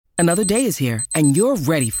Another day is here, and you're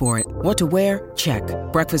ready for it. What to wear? Check.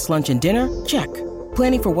 Breakfast, lunch, and dinner? Check.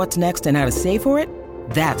 Planning for what's next and how to save for it?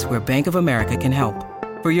 That's where Bank of America can help.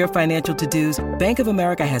 For your financial to-dos, Bank of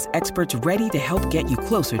America has experts ready to help get you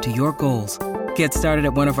closer to your goals. Get started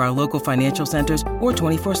at one of our local financial centers or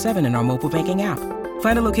 24/7 in our mobile banking app.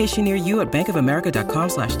 Find a location near you at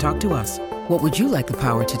bankofamerica.com/talktous. What would you like the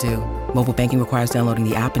power to do? Mobile banking requires downloading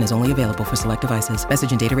the app and is only available for select devices.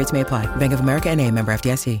 Message and data rates may apply. Bank of America N.A., member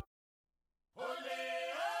FDIC.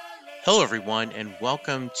 Hello, everyone, and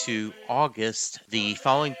welcome to August. The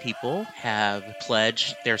following people have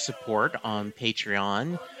pledged their support on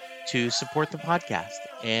Patreon to support the podcast.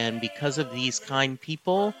 And because of these kind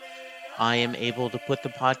people, I am able to put the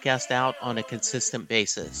podcast out on a consistent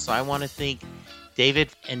basis. So I want to thank David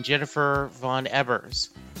and Jennifer Von Ebers,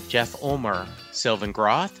 Jeff Ulmer, Sylvan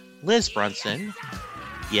Groth, Liz Brunson,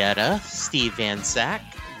 Yetta, Steve Van Sack,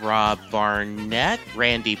 Rob Barnett,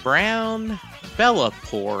 Randy Brown, Bella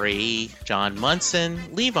Pori, John Munson,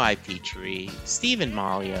 Levi Petrie, Stephen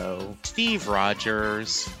Malio, Steve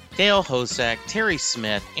Rogers, Dale Hosek, Terry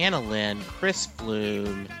Smith, Anna Lynn, Chris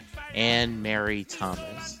Bloom, and Mary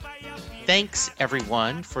Thomas. Thanks,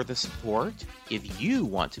 everyone, for the support. If you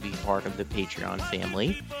want to be part of the Patreon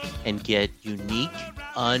family and get unique,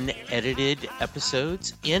 unedited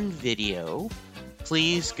episodes in video,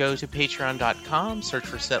 please go to patreon.com, search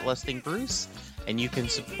for Set Listing Bruce, and you can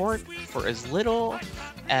support for as little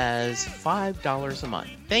as $5 a month.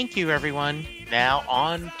 Thank you, everyone. Now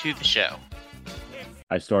on to the show.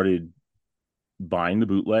 I started buying the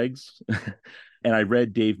bootlegs, and I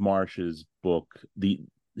read Dave Marsh's book.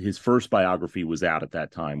 His first biography was out at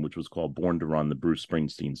that time, which was called Born to Run, the Bruce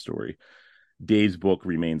Springsteen story. Dave's book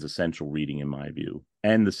remains essential reading in my view,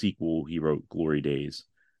 and the sequel he wrote, Glory Days.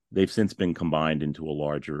 They've since been combined into a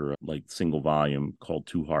larger, single volume called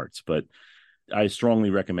Two Hearts, but I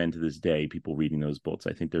strongly recommend to this day people reading those books.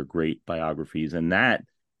 I think they're great biographies, and that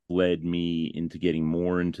led me into getting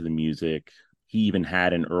more into the music. He even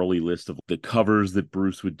had an early list of the covers that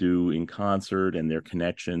Bruce would do in concert and their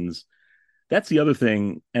connections. That's the other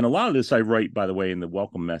thing, and a lot of this I write, by the way, in the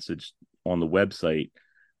welcome message on the website.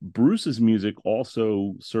 Bruce's music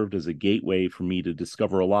also served as a gateway for me to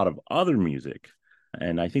discover a lot of other music,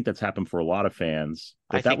 and I think that's happened for a lot of fans.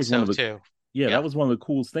 But I think so, too. Yeah, that was one of the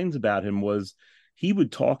coolest things about him was he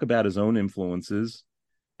would talk about his own influences.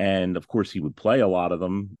 And of course, he would play a lot of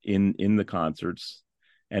them in the concerts.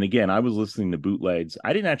 And again, I was listening to bootlegs.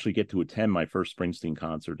 I didn't actually get to attend my first Springsteen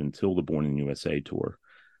concert until the Born in the USA tour,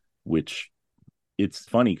 which it's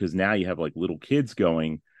funny because now you have little kids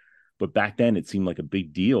going. But back then it seemed like a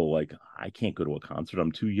big deal. I can't go to a concert.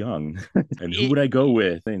 I'm too young. And who would I go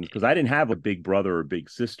with? Because I didn't have a big brother or big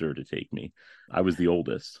sister to take me. I was the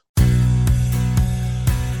oldest.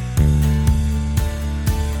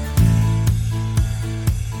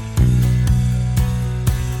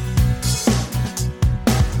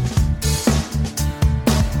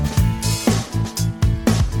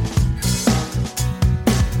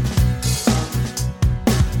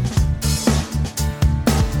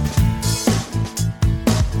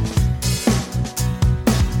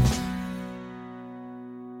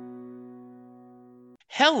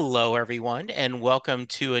 Hello, everyone, and welcome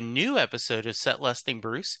to a new episode of Set Listing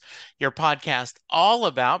Bruce, your podcast all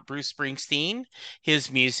about Bruce Springsteen,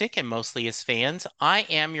 his music, and mostly his fans. I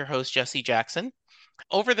am your host, Jesse Jackson.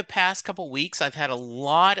 Over the past couple weeks, I've had a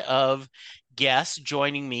lot of guests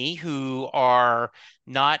joining me who are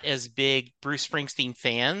not as big Bruce Springsteen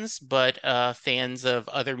fans, but fans of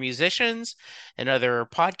other musicians and other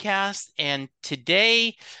podcasts. And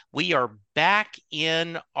today we are back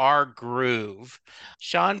in our groove.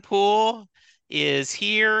 Shawn Poole is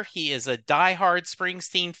here. He is a diehard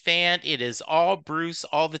Springsteen fan. It is all Bruce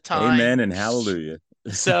all the time. Amen and hallelujah.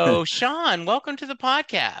 So, Shawn, welcome to the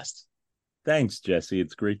podcast. Thanks, Jesse.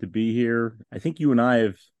 It's great to be here. I think you and I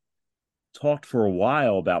have talked for a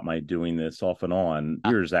while about my doing this off and on.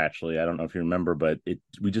 Years, actually. I don't know if you remember, but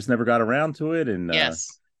we just never got around to it. And yes,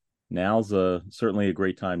 now's certainly a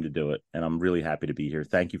great time to do it. And I'm really happy to be here.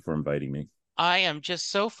 Thank you for inviting me. I am just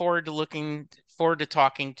so looking forward to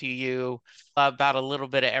talking to you about a little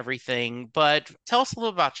bit of everything. But tell us a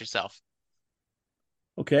little about yourself.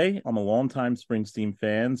 Okay, I'm a longtime Springsteen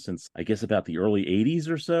fan since I guess about the early 80s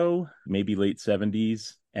or so, maybe late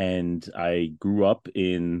 70s. And I grew up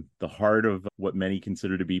in the heart of what many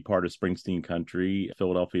consider to be part of Springsteen country,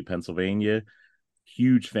 Philadelphia, Pennsylvania.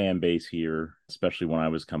 Huge fan base here, especially when I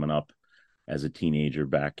was coming up as a teenager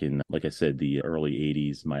back in, like I said, the early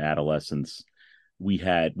 80s, my adolescence. We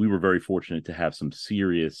were very fortunate to have some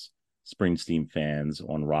serious Springsteen fans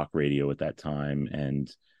on rock radio at that time.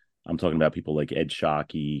 And I'm talking about people like Ed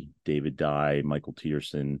Shockey, David Dye, Michael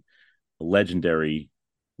Tierson, legendary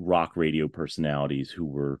rock radio personalities who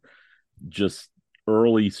were just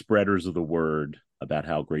early spreaders of the word about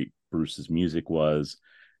how great Bruce's music was.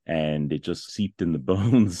 And it just seeped in the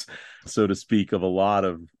bones, so to speak, of a lot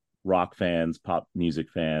of rock fans, pop music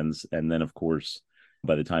fans. And then, of course,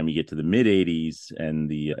 by the time you get to the mid 80s and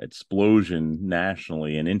the explosion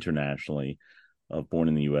nationally and internationally of Born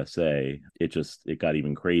in the USA, it got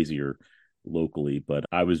even crazier locally. But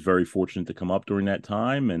I was very fortunate to come up during that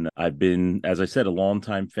time. And I've been, as I said, a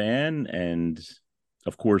longtime fan. And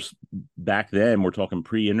of course, back then, we're talking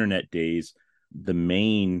pre-internet days, the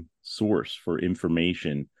main source for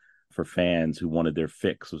information for fans who wanted their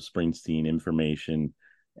fix of Springsteen information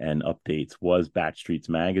and updates was Backstreet's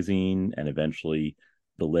magazine, and eventually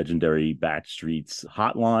the legendary Backstreet's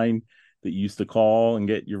hotline that you used to call and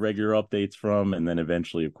get your regular updates from. And then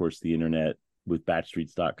eventually, of course, the internet with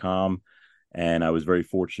backstreets.com. And I was very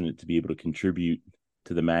fortunate to be able to contribute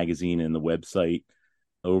to the magazine and the website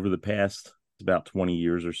over the past about 20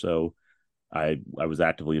 years or so. I was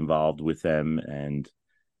actively involved with them, and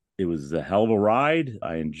it was a hell of a ride.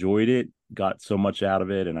 I enjoyed it, got so much out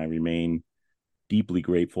of it, and I remain deeply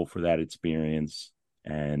grateful for that experience.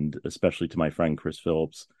 And especially to my friend Chris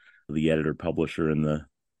Phillips, the editor publisher in the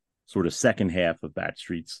sort of second half of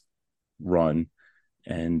Backstreet's run.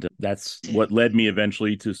 And that's what led me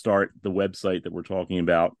eventually to start the website that we're talking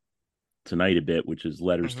about tonight a bit, which is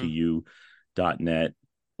letterstoyou.net.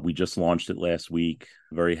 We just launched it last week.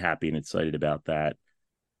 Very happy and excited about that.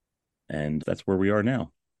 And that's where we are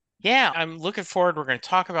now. Yeah, I'm looking forward. We're going to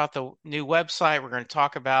talk about the new website. We're going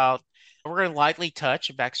to lightly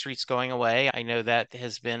touch Backstreet's going away. I know that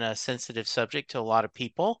has been a sensitive subject to a lot of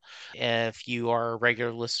people. If you are a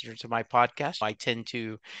regular listener to my podcast, I tend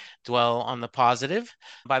to dwell on the positive.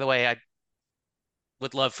 By the way, I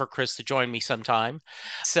would love for Chris to join me sometime.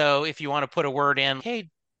 So if you want to put a word in, hey,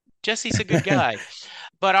 Jesse's a good guy.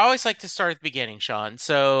 But I always like to start at the beginning, Shawn.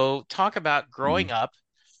 So talk about growing up.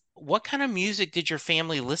 What kind of music did your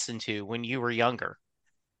family listen to when you were younger?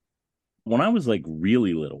 When I was like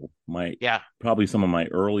really little, my Yeah. probably some of my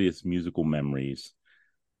earliest musical memories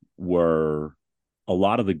were a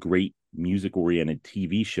lot of the great music oriented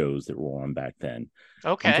TV shows that were on back then.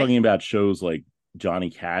 I'm Okay. talking about shows like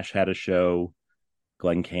Johnny Cash had a show,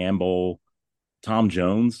 Glenn Campbell, Tom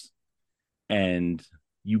Jones, and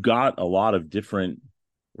you got a lot of different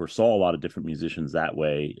or saw a lot of different musicians that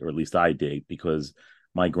way, or at least I did, because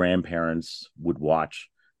my grandparents would watch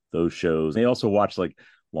those shows. They also watched like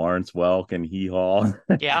Lawrence Welk and Hee Haw.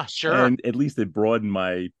 Yeah, sure. And at least it broadened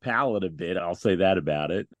my palette a bit. I'll say that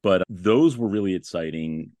about it. But those were really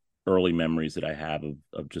exciting early memories that I have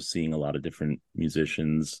of just seeing a lot of different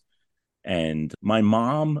musicians. And my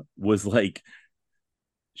mom was like,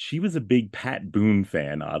 she was a big Pat Boone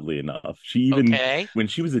fan, oddly enough. She even, Okay. when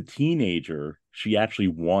she was a teenager, she actually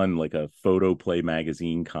won like a photo play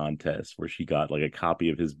magazine contest where she got like a copy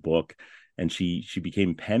of his book, and she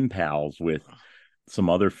became pen pals with some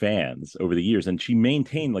other fans over the years, and she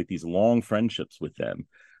maintained like these long friendships with them.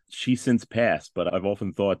 She's since passed, but I've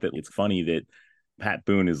often thought that it's funny that Pat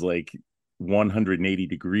Boone is like 180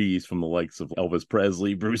 degrees from the likes of Elvis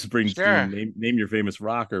Presley, Bruce Springsteen, Sure. name your famous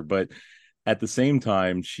rocker. But at the same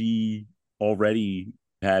time, she already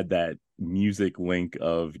had that music link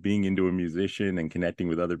of being into a musician and connecting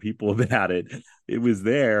with other people about it. It was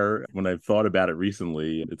there. When I've thought about it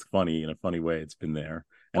recently, it's funny, in a funny way, it's been there.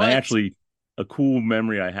 And I What? actually, a cool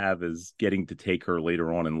memory I have is getting to take her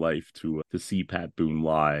later on in life to see Pat Boone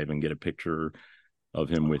live and get a picture of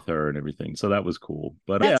him with her and everything. So that was cool.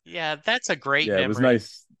 But That's a great yeah, it was memory.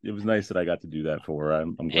 nice. It was nice that I got to do that for her.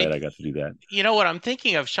 I'm glad It, I got to do you know what I'm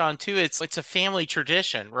thinking of, Shawn, too? It's a family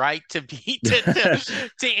tradition, right? To be that.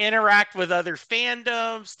 to interact with other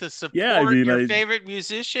fandoms, to Yeah, I support mean, your favorite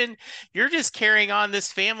musician. You're just carrying on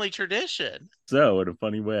this family tradition. so in a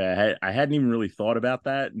funny way, I hadn't even really thought about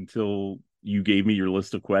that until you gave me your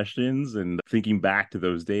list of questions, and thinking back to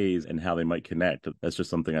those days and how they might connect. That's just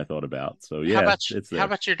something I thought about. So yeah, it's How there.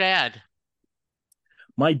 about your dad?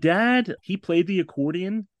 My dad, he played the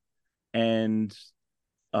accordion, and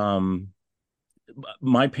um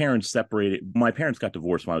my parents separated. My parents got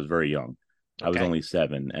divorced when I was very young. I was Okay. only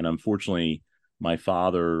 7, and unfortunately my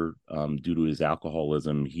father, due to his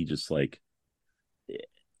alcoholism, he just like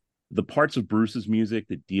the parts of Bruce's music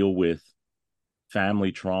that deal with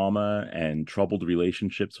family trauma and troubled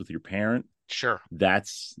relationships with your parent. Sure.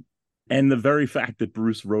 That's and the very fact that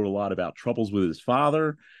Bruce wrote a lot about troubles with his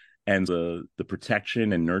father and the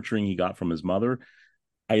protection and nurturing he got from his mother.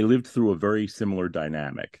 I lived through a very similar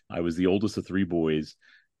dynamic. I was the oldest of 3 boys,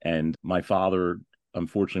 and my father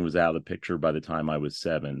unfortunately was out of the picture by the time I was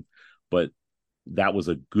 7. But that was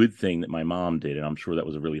a good thing that my mom did. And I'm sure that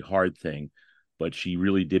was a really hard thing. But she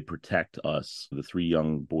really did protect us, the 3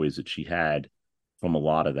 young boys that she had, from a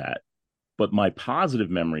lot of that. But my positive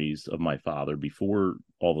memories of my father, before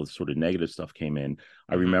all the sort of negative stuff came in,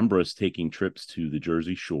 I remember us taking trips to the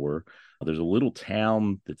Jersey Shore. There's a little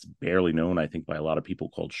town that's barely known, I think, by a lot of people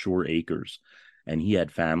called Shore Acres. And he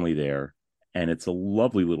had family there. And it's a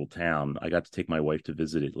lovely little town. I got to take my wife to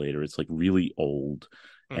visit it later. It's like really old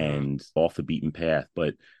and off the beaten path.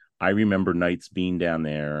 But I remember nights being down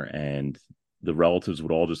there, and the relatives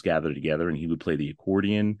would all just gather together, and he would play the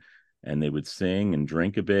accordion and they would sing and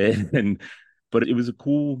drink a bit. But it was a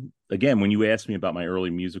cool, again, when you ask me about my early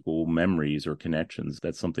musical memories or connections,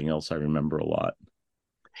 that's something else I remember a lot.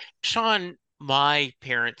 Shawn, my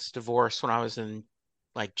parents divorced when I was in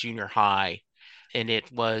like junior high, and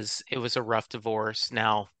it was a rough divorce.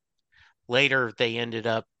 Now, later they ended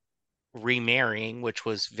up remarrying, which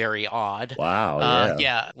was very odd. Wow, yeah.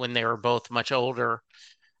 Yeah, when they were both much older.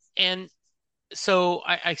 And so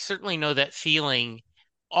I certainly know that feeling.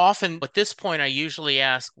 Often at this point, I usually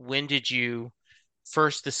ask, when did you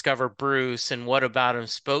first discover Bruce and what about him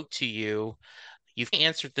spoke to you? You've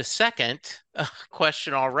answered the second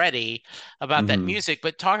question already about that music,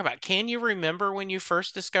 but talk about, can you remember when you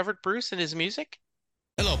first discovered Bruce and his music?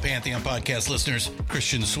 Hello, Pantheon podcast listeners.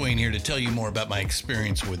 Christian Swain here to tell you more about my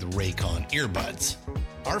experience with Raycon earbuds.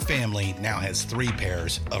 Our family now has 3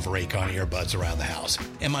 pairs of Raycon earbuds around the house,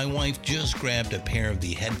 and my wife just grabbed a pair of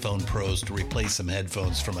the Headphone Pros to replace some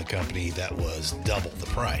headphones from a company that was double the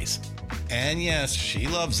price. And yes, she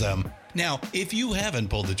loves them. Now, if you haven't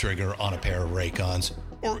pulled the trigger on a pair of Raycons,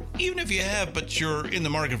 or even if you have, but you're in the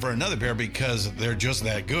market for another pair because they're just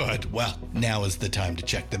that good, well, now is the time to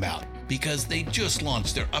check them out, because they just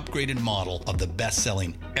launched their upgraded model of the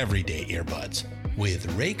best-selling everyday earbuds. With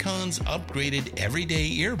Raycon's upgraded everyday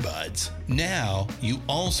earbuds, now you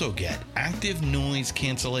also get active noise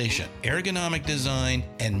cancellation, ergonomic design,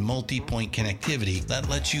 and multi-point connectivity that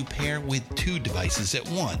lets you pair with 2 devices at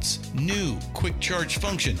once. New quick charge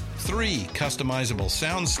function, 3 customizable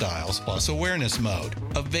sound styles, plus awareness mode.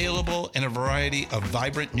 Available in a variety of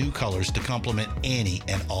vibrant new colors to complement any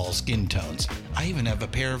and all skin tones. I even have a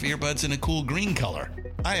pair of earbuds in a cool green color.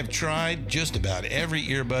 I have tried just about every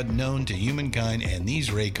earbud known to humankind, and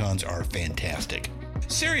these Raycons are fantastic.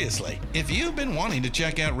 Seriously, if you've been wanting to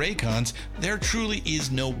check out Raycons, there truly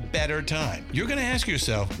is no better time. You're going to ask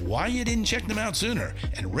yourself why you didn't check them out sooner,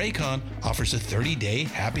 and Raycon offers a 30-day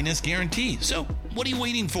happiness guarantee. So what are you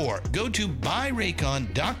waiting for? Go to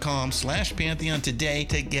buyraycon.com/Pantheon today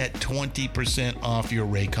to get 20% off your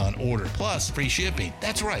Raycon order, plus free shipping.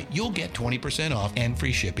 That's right, you'll get 20% off and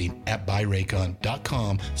free shipping at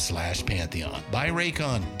buyraycon.com/Pantheon.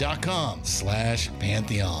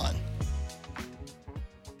 buyraycon.com/Pantheon.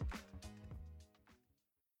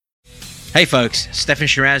 Hey folks, Stefan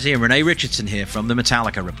Shirazi and Renee Richardson here from the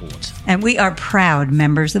Metallica Report. And we are proud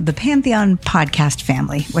members of the Pantheon podcast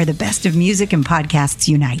family, where the best of music and podcasts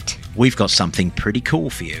unite. We've got something pretty cool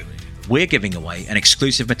for you. We're giving away an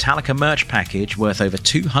exclusive Metallica merch package worth over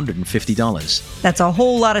 $250. That's a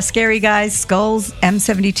whole lot of Scary Guys, skulls,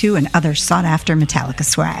 M72, and other sought-after Metallica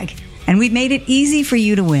swag. And we've made it easy for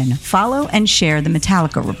you to win. Follow and share the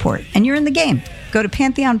Metallica Report, and you're in the game. Go to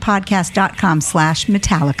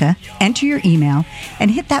pantheonpodcast.com/Metallica, enter your email,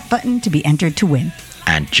 and hit that button to be entered to win.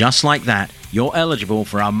 And just like that, you're eligible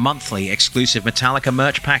for our monthly exclusive Metallica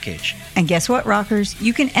merch package. And guess what, rockers?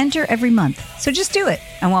 You can enter every month, so just do it.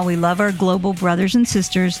 And while we love our global brothers and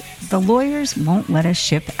sisters, the lawyers won't let us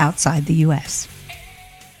ship outside the U.S.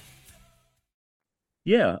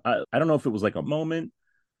 Yeah, I don't know if it was like a moment.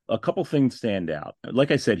 A couple things stand out.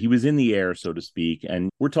 Like I said, he was in the air, so to speak. And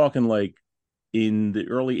we're talking like in the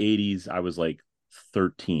early 80s, I was like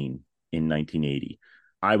 13 in 1980.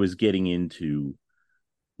 I was getting into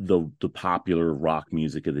the popular rock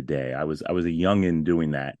music of the day. I was a youngin'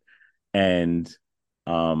 doing that. And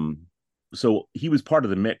so he was part of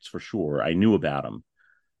the mix for sure. I knew about him.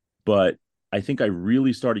 But I think I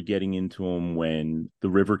really started getting into him when The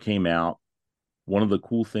River came out. One of the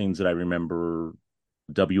cool things that I remember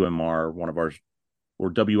WMR, one of our,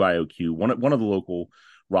 or WIOQ, one of the local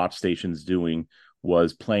rock stations doing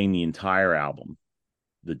was playing the entire album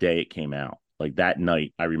the day it came out. Like that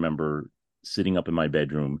night, I remember sitting up in my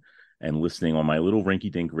bedroom and listening on my little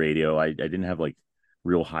rinky-dink radio. I didn't have like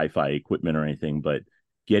real hi-fi equipment or anything, but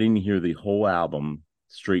getting to hear the whole album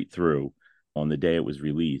straight through on the day it was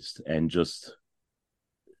released and just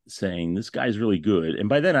saying, this guy's really good. And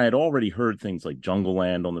by then I had already heard things like Jungle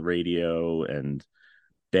Land on the radio and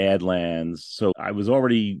Badlands. So I was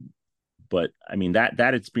already But I mean,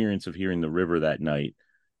 that experience of hearing the river that night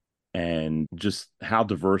and just how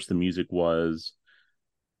diverse the music was,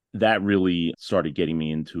 that really started getting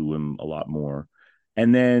me into him a lot more.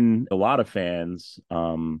 And then a lot of fans,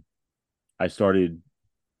 I started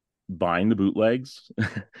buying the bootlegs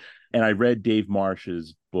and I read Dave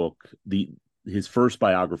Marsh's book. His first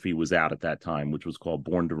biography was out at that time, which was called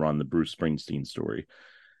Born to Run, the Bruce Springsteen story.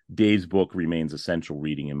 Dave's book remains essential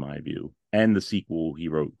reading in my view. And the sequel he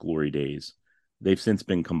wrote, Glory Days. They've since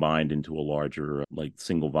been combined into a larger like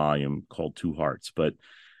single volume called Two Hearts. But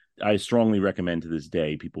I strongly recommend to this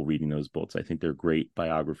day people reading those books. I think they're great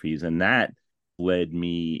biographies. And that led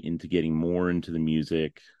me into getting more into the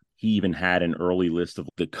music. He even had an early list of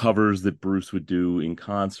the covers that Bruce would do in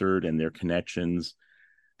concert and their connections.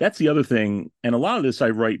 That's the other thing. And a lot of this I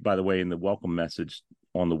write, by the way, in the welcome message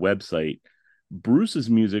on the website. Bruce's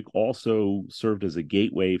music also served as a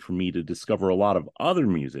gateway for me to discover a lot of other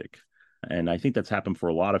music. And I think that's happened for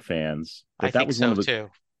a lot of fans. But I that think was so one of the too.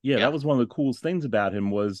 yeah, Yeah. that was one of the coolest things about him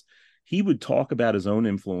was he would talk about his own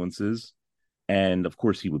influences. And of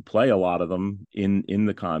course he would play a lot of them in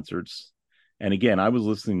the concerts. And again, I was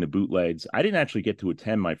listening to bootlegs. I didn't actually get to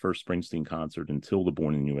attend my first Springsteen concert until the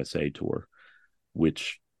Born in the USA tour,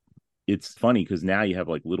 which it's funny because now you have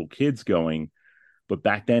like little kids going, but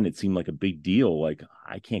back then it seemed like a big deal. Like,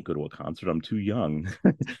 I can't go to a concert. I'm too young.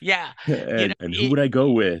 Yeah. You know, and who would I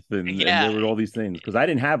go with? And there yeah. were all these things because I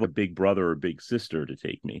didn't have a big brother or big sister to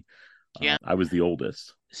take me. Yeah. I was the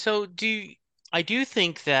oldest. So I do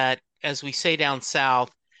think that as we say down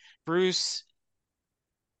south, Bruce,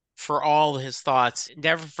 for all his thoughts,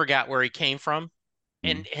 never forgot where he came from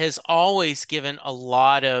Mm. and has always given a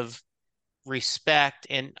lot of respect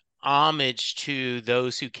and homage to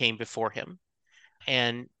those who came before him.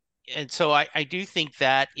 And so I do think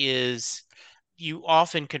that is you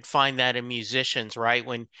often could find that in musicians, right?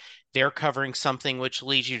 When they're covering something which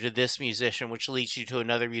leads you to this musician, which leads you to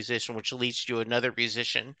another musician, which leads you to another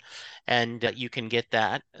musician, and you can get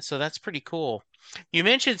that. So that's pretty cool. You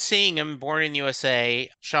mentioned seeing him Born in USA.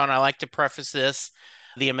 Shawn, I like to preface this.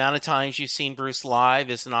 The amount of times you've seen Bruce live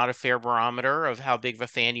is not a fair barometer of how big of a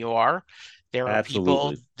fan you are. There are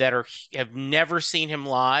people Absolutely. that have never seen him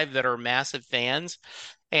live that are massive fans.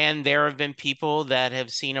 And there have been people that have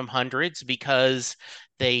seen him hundreds because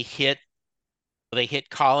they hit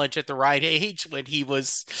college at the right age when he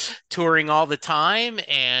was touring all the time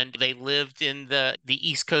and they lived in the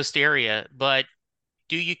East Coast area. But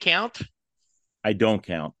do you count? I don't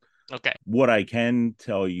count. Okay. What I can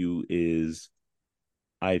tell you is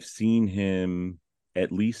I've seen him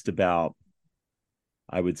at least about,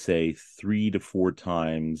 I would say, 3 to 4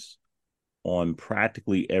 times on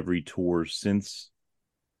practically every tour since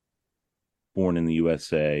Born in the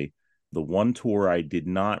USA. The one tour I did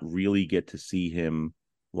not really get to see him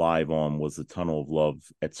live on was the Tunnel of Love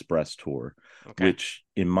Express tour, Okay. which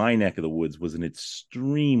in my neck of the woods was an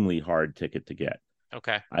extremely hard ticket to get.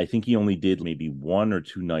 Okay. I think he only did maybe 1 or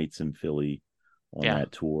 2 nights in Philly on Yeah.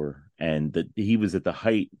 that tour, and that he was at the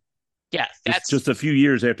height Yeah. just a few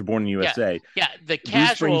years after Born in the Yeah. USA. Yeah. The Bruce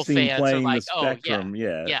casual Springsteen fans are playing the like, oh, yeah. Spectrum,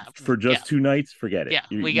 yeah, Yeah. for Yeah. just 2 nights, forget it. Yeah.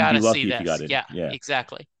 We You'd got be to see lucky if you got this. in. Yeah. Yeah.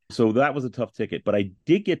 Exactly. So that was a tough ticket, but I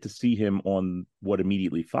did get to see him on what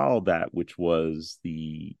immediately followed that, which was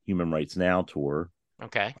the Human Rights Now tour.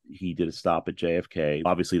 Okay. He did a stop at JFK.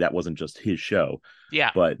 Obviously, that wasn't just his show,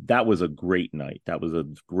 Yeah. but that was a great night. That was a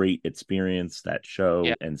great experience, that show,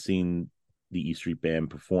 Yeah. and seeing the E Street Band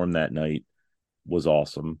perform that night was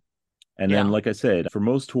awesome. And then, Yeah. like I said, for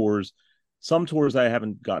most tours, some tours I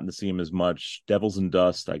haven't gotten to see him as much. Devils and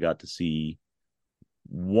Dust, I got to see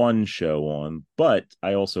one show on, but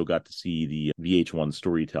I also got to see the VH1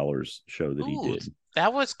 Storytellers show that he Ooh, did.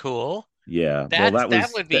 that was cool. Yeah, well,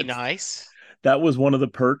 That would be nice. that was one of the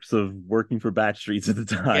perks of working for Backstreets at the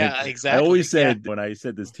time. Yeah, I exactly. always said when I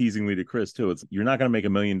said this teasingly to Chris too, it's you're not going to make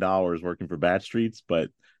 $1 million working for Backstreets, but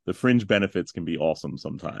the fringe benefits can be awesome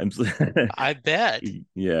sometimes. I bet.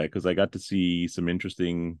 Yeah, because I got to see some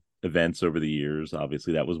interesting events over the years.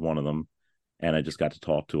 Obviously, that was one of them, and I just got to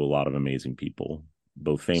talk to a lot of amazing people,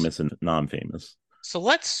 both famous and non-famous. So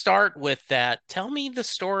let's start with that. Tell me the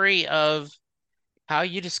story of how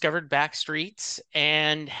you discovered Backstreets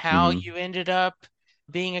and how Mhm. you ended up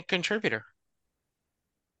being a contributor.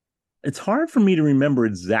 It's hard for me to remember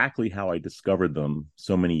exactly how I discovered them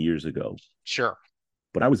so many years ago, Sure.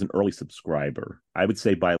 but I was an early subscriber. I would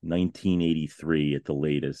say by 1983 at the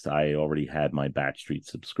latest, I already had my Backstreet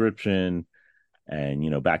subscription.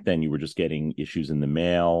 And, back then you were just getting issues in the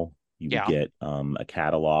mail. You would Yeah. get a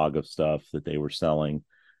catalog of stuff that they were selling.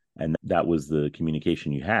 And that was the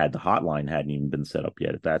communication you had. The hotline hadn't even been set up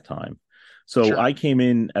yet at that time. So Sure. I came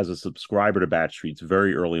in as a subscriber to Batch Streets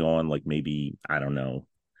very early on, like maybe, I don't know.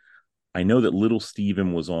 I know that Little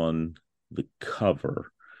Steven was on the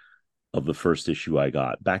cover of the first issue I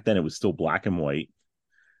got. Back then, it was still black and white.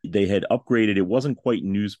 They had upgraded. It wasn't quite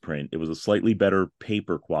newsprint. It was a slightly better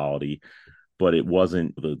paper quality, but it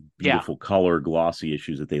wasn't the Yeah. beautiful color glossy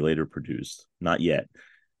issues that they later produced. Not yet.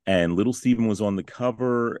 And Little Steven was on the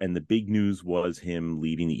cover, and the big news was him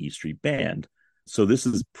leading the E Street Band. So this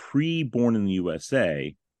is pre-Born in the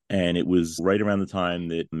USA, and it was right around the time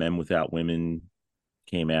that Men Without Women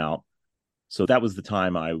came out. So that was the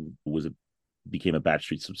time I became a Batch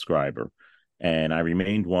Street subscriber, and I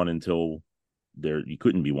remained one until you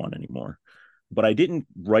couldn't be one anymore. But I didn't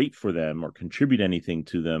write for them or contribute anything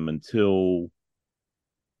to them until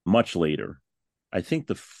much later. I think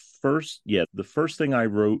the first thing I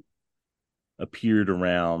wrote appeared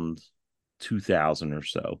around 2000 or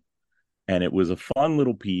so. And it was a fun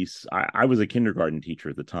little piece. I was a kindergarten teacher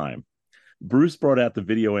at the time. Bruce brought out the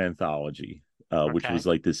video anthology, which Okay. was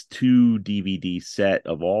like this 2 DVD set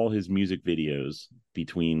of all his music videos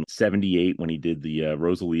between 78 when he did the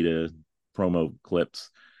Rosalita promo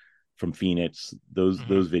clips from Phoenix, those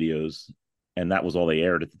videos. And that was all they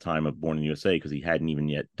aired at the time of Born in the USA, because he hadn't even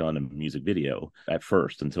yet done a music video at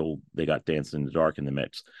first until they got Dancing in the Dark in the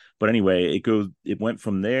mix. But anyway, it went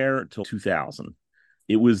from there till 2000.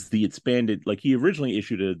 It was the expanded, like he originally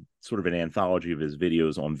issued a sort of an anthology of his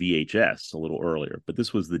videos on VHS a little earlier, but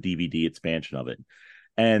this was the DVD expansion of it.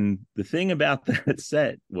 And the thing about that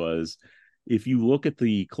set was, if you look at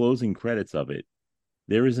the closing credits of it,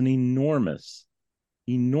 there is an enormous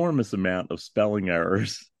amount of spelling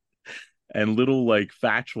errors and little like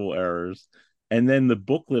factual errors. And then the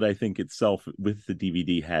booklet, I think itself with the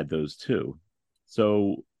DVD had those too.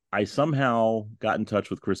 So I somehow got in touch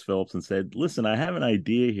with Chris Phillips and said, listen, I have an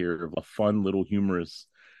idea here of a fun little humorous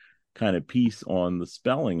kind of piece on the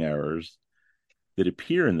spelling errors that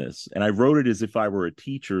appear in this. And I wrote it as if I were a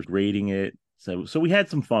teacher grading it. So we had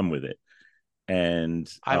some fun with it.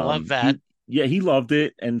 And I love that. he loved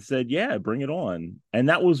it and said, yeah, bring it on. And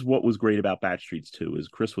that was what was great about Batch Streets too, is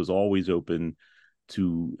Chris was always open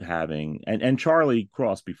to having, and Charlie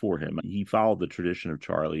Cross before him. He followed the tradition of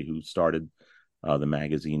Charlie, who started the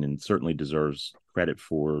magazine, and certainly deserves credit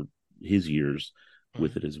for his years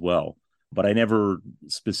with it as well. But I never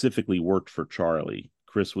specifically worked for Charlie.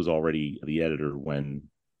 Chris was already the editor when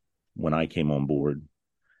I came on board.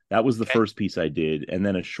 That was the first piece I did. And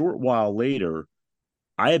then a short while later,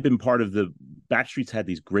 I had been part of the Batch Streets had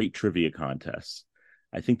these great trivia contests.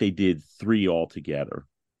 I think they did 3 altogether.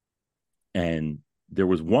 And there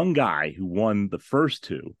was one guy who won the first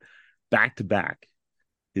 2 back to back.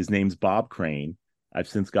 His name's Bob Crane. I've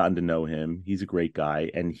since gotten to know him. He's a great guy.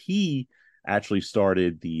 And he actually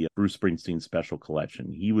started the Bruce Springsteen Special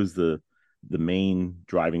Collection. He was the main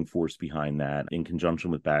driving force behind that, in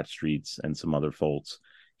conjunction with Batch Streets and some other folks.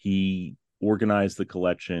 He organized the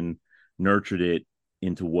collection, nurtured it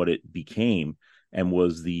into what it became, and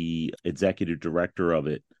was the executive director of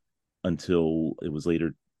it until he was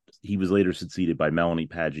later succeeded by Melanie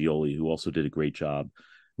Paggioli, who also did a great job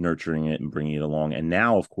nurturing it and bringing it along. And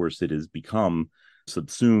now, of course, it has become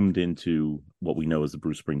subsumed into what we know as the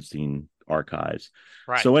Bruce Springsteen archives.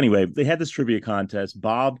 Right. So anyway, they had this trivia contest.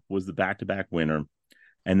 Bob was the back-to-back winner,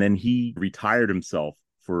 and then he retired himself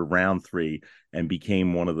for round 3 and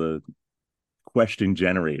became one of the question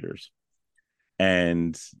generators.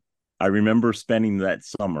 And I remember spending that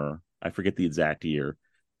summer, I forget the exact year,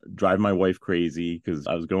 driving my wife crazy because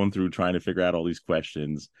I was going through trying to figure out all these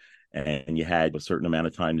questions, and you had a certain amount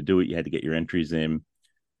of time to do it. You had to get your entries in.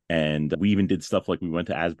 And we even did stuff like we went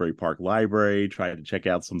to Asbury Park Library, tried to check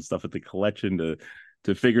out some stuff at the collection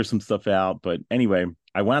to figure some stuff out. But anyway,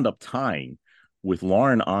 I wound up tying with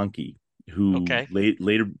Lauren Anke, who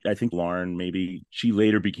later, I think Lauren, maybe she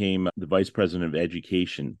later became the vice president of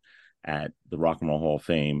education at the Rock and Roll Hall of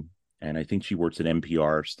Fame. And I think she works at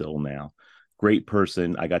NPR still now. Great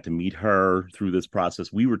person. I got to meet her through this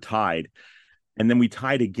process. We were tied, and then we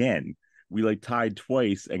tied again. We like tied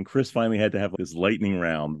twice, and Chris finally had to have this lightning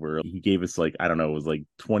round where he gave us like, I don't know, it was like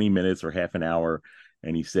 20 minutes or half an hour.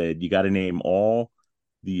 And he said, you got to name all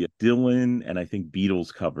the Dylan and I think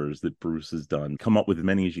Beatles covers that Bruce has done. Come up with as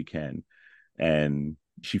many as you can. And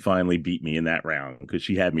she finally beat me in that round because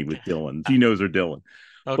she had me with Dylan. She knows her Dylan.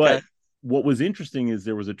 Okay. But what was interesting is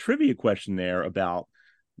there was a trivia question there about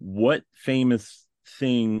what famous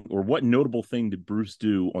thing or what notable thing did Bruce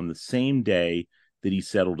do on the same day that he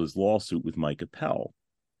settled his lawsuit with Mike Appel.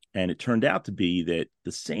 And it turned out to be that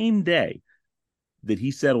the same day that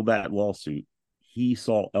he settled that lawsuit, he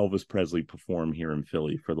saw Elvis Presley perform here in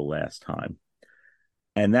Philly for the last time.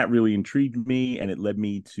 And that really intrigued me, and it led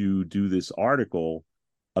me to do this article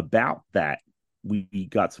about that. We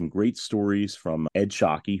got some great stories from Ed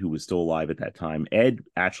Shockey, who was still alive at that time. Ed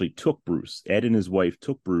actually took Bruce. Ed and his wife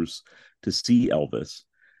took Bruce to see Elvis,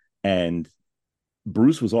 and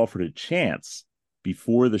Bruce was offered a chance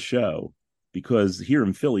before the show because here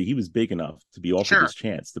in Philly, he was big enough to be offered this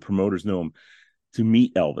chance. The promoters knew him to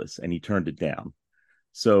meet Elvis, and he turned it down.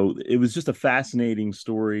 So it was just a fascinating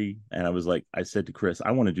story. And I said to Chris,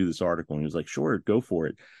 I want to do this article. And he was like, sure, go for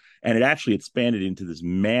it. And it actually expanded into this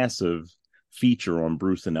massive feature on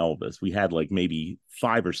Bruce and Elvis. We had like maybe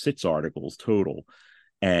 5 or 6 articles total.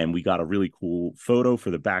 And we got a really cool photo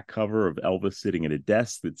for the back cover of Elvis sitting at a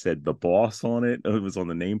desk that said "The Boss" on it. It was on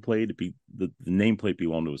the nameplate. The nameplate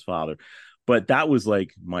belonged to his father. But that was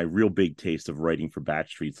like my real big taste of writing for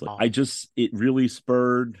Batch Streets. It really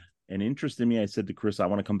spurred an interest in me. I said to Chris, I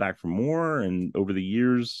want to come back for more. And over the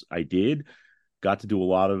years, I did. Got to do a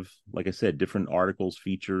lot of, like I said, different articles,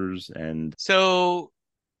 features. And so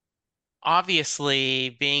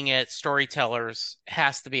obviously being at Storytellers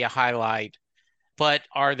has to be a highlight. But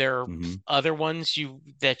are there other ones you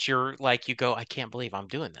go, I can't believe I'm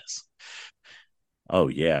doing this? Oh,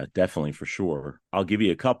 yeah, definitely, for sure. I'll give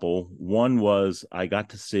you a couple. One was I got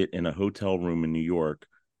to sit in a hotel room in New York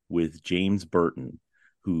with James Burton,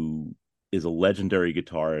 who is a legendary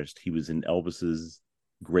guitarist. He was in Elvis's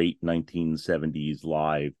great 1970s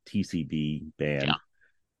live TCB band. Yeah.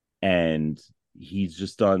 And he's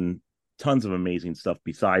just done tons of amazing stuff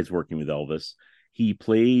besides working with Elvis. He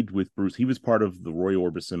played with Bruce. He was part of the Roy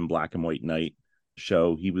Orbison Black and White Night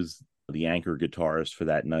show. He was the anchor guitarist for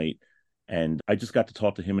that night. And I just got to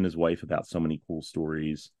talk to him and his wife about so many cool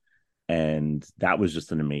stories. And that was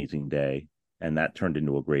just an amazing day. And that turned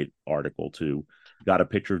into a great article, too. Got a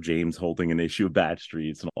picture of James holding an issue of Batch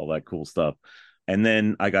Streets and all that cool stuff. And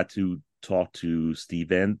then I got to talk to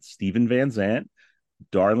Steven Van Zandt,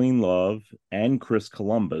 Darlene Love, and Chris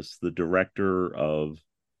Columbus, the director of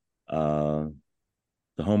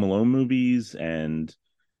the Home Alone movies, and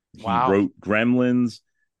he wrote Gremlins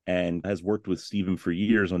and has worked with Steven for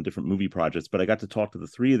years on different movie projects. But I got to talk to the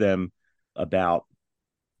 3 of them about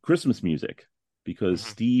Christmas music because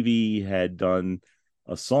Stevie had done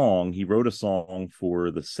a song. He wrote a song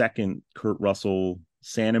for the second Kurt Russell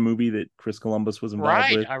Santa movie that Chris Columbus was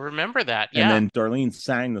involved with. I remember that. Yeah. And then Darlene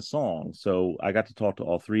sang the song. So I got to talk to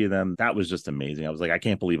all 3 of them. That was just amazing. I was like, I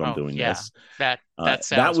can't believe I'm doing this. That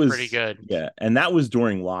sounds pretty good. Yeah. And that was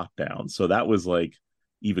during lockdown. So that was like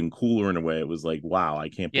even cooler in a way. It was like, wow, I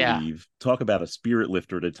can't believe. Talk about a spirit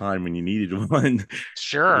lifter at a time when you needed one.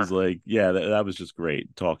 Sure. It was like, yeah, that was just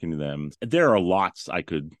great talking to them. There are lots I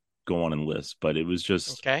could go on and list, but it was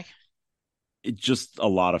just it's just a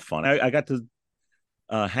lot of fun. I got to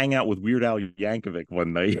hang out with Weird Al Yankovic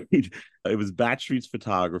one night. It was Batch Street's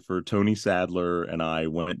photographer, Tony Sadler, and I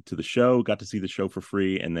went to the show, got to see the show for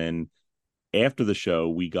free. And then after the show,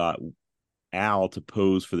 we got Al to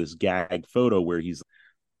pose for this gag photo where he's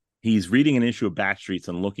reading an issue of Batch Streets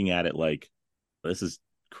and looking at it like, this is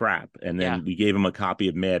crap. And then we gave him a copy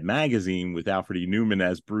of Mad Magazine with Alfred E. Newman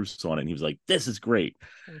as Bruce on it. And he was like, this is great.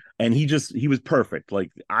 And he was perfect.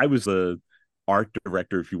 Like, I was the art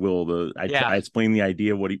director, if you will. I explained the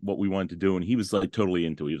idea, what we wanted to do, and he was like totally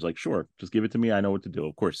into it. He was like, sure, just give it to me, I know what to do.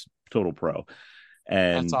 Of course, total pro.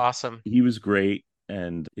 And that's awesome. He was great,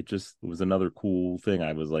 and it was another cool thing.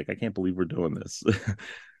 I was like, I can't believe we're doing this.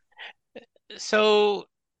 So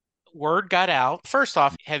word got out. First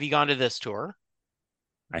off, have you gone to this tour?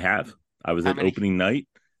 I have. I was at opening night.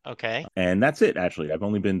 Okay. And that's it, actually. I've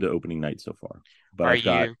only been to opening night so far. But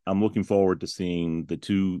I'm looking forward to seeing the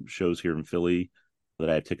 2 shows here in Philly that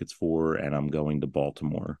I have tickets for, and I'm going to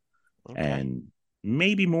Baltimore. Okay. And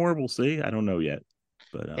maybe more, we'll see. I don't know yet.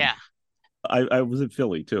 But I was in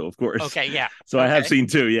Philly too, of course. Okay, yeah. So I have seen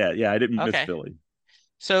 2. Yeah, I didn't miss Philly.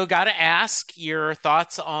 So got to ask your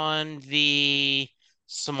thoughts on the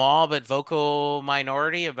small but vocal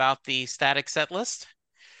minority about the static set list.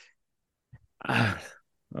 Oh,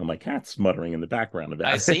 my cat's muttering in the background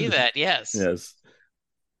about it. I see that, yes. Yes.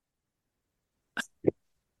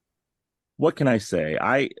 What can I say?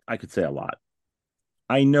 I could say a lot.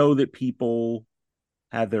 I know that people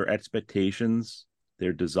have their expectations,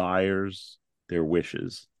 their desires, their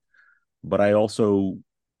wishes. But I also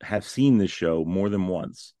have seen this show more than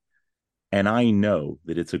once. And I know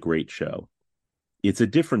that it's a great show. It's a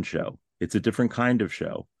different show. It's a different kind of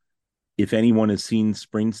show. If anyone has seen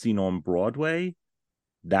Springsteen on Broadway,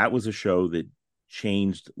 that was a show that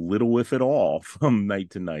changed little, if at all, from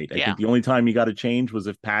night to night. I think the only time you got to change was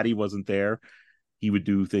if Patty wasn't there. he would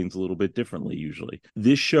do things a little bit differently usually.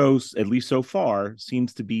 This show, at least so far,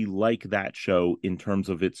 seems to be like that show in terms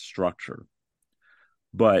of its structure.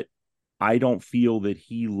 But I don't feel that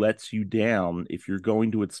he lets you down if you're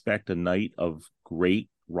going to expect a night of great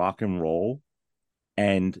rock and roll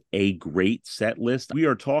and a great set list. We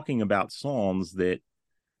are talking about songs that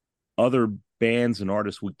other bands and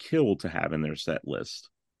artists would kill to have in their set list.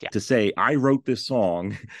 Yeah. To say, I wrote this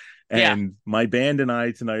song and my band and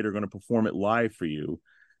I tonight are going to perform it live for you.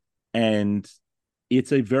 And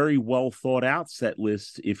it's a very well thought out set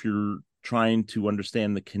list if you're trying to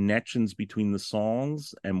understand the connections between the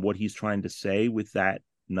songs and what he's trying to say with that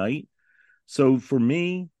night. So for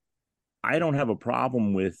me, I don't have a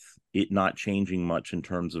problem with it not changing much in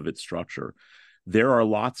terms of its structure. There are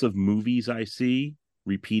lots of movies I see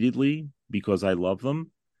repeatedly because I love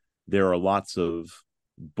them. There are lots of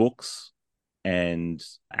books and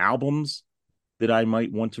albums that I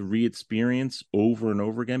might want to re-experience over and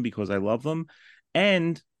over again because I love them.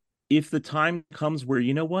 And if the time comes where,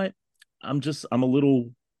 you know what, I'm a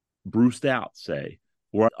little Bruced out, say,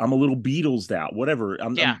 or I'm a little Beatles'd out, whatever.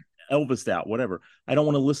 I'm Elvis'd out, whatever. I don't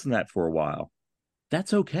want to listen to that for a while.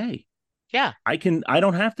 That's okay. Yeah. I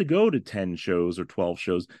don't have to go to 10 shows or 12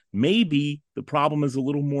 shows. Maybe the problem is a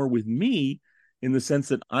little more with me in the sense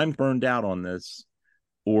that I'm burned out on this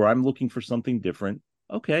or I'm looking for something different.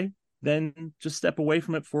 Okay, then just step away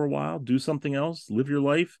from it for a while, do something else, live your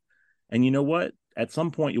life. And you know what? At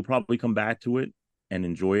some point, you'll probably come back to it and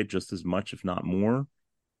enjoy it just as much, if not more,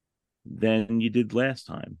 than you did last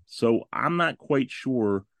time. So I'm not quite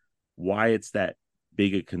sure why it's that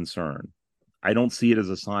big a concern. I don't see it as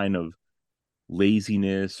a sign of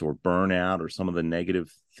laziness or burnout or some of the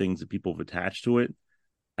negative things that people have attached to it.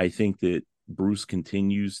 I think that Bruce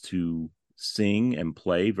continues to sing and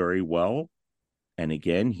play very well. And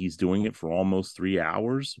again, he's doing it for almost 3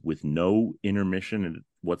 hours with no intermission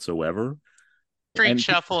whatsoever. Street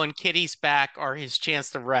Shuffle and Kitty's Back are his chance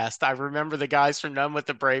to rest. I remember the guys from None with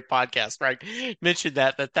the Brave podcast, right? Mentioned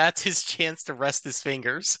that's his chance to rest his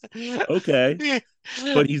fingers. Okay.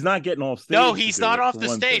 But he's not getting off stage. No, he's not off the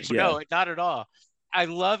stage. Yeah. No, not at all. I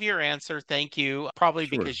love your answer. Thank you. Probably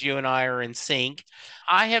because you and I are in sync.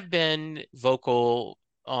 I have been vocal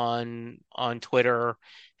on Twitter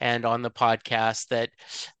and on the podcast that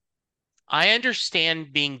I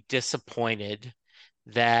understand being disappointed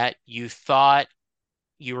that you thought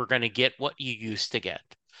you were going to get what you used to get.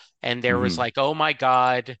 And there was like, oh my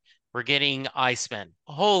God, we're getting Iceman.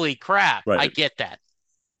 Holy crap. Right. I get that.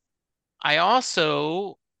 I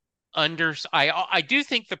also I do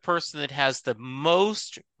think the person that has the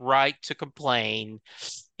most right to complain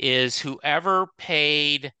is whoever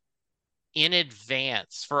paid in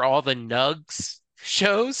advance for all the Nugs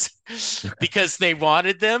shows because they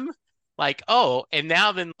wanted them. Like, oh, and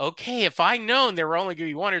now then, okay, if I known there were only going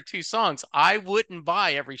to be 1 or 2 songs, I wouldn't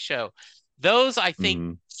buy every show. Those, I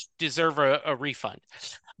think, deserve a refund.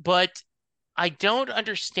 But I don't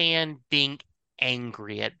understand being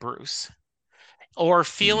angry at Bruce or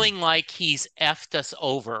feeling like he's effed us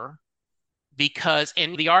over because,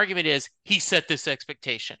 and the argument is, he set this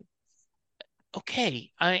expectation.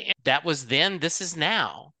 Okay, that was then, this is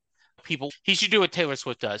now. He should do what Taylor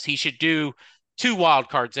Swift does. He should do 2 wild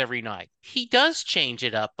cards every night. He does change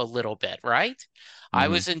it up a little bit, right? I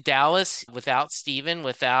was in Dallas without Steven,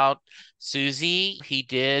 without Susie. He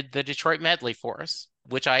did the Detroit medley for us,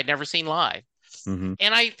 which I had never seen live. And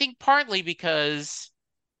I think partly because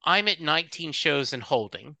I'm at 19 shows and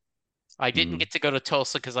holding. I didn't get to go to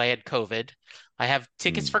Tulsa because I had COVID. I have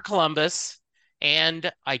tickets for Columbus.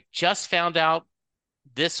 And I just found out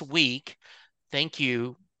this week, thank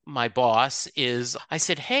you, my boss, I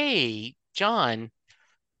said, hey, John,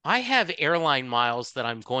 I have airline miles that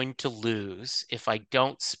I'm going to lose if I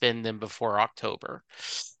don't spend them before October.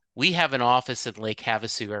 We have an office in Lake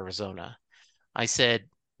Havasu, Arizona. I said,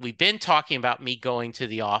 we've been talking about me going to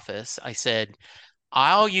the office. I said,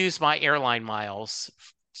 I'll use my airline miles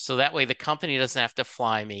so that way the company doesn't have to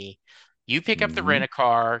fly me. You pick up the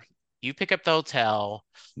rent-a-car, you pick up the hotel,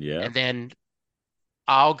 and then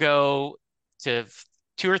I'll go to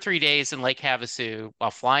 2 or 3 days in Lake Havasu.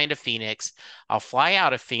 I'll fly into Phoenix. I'll fly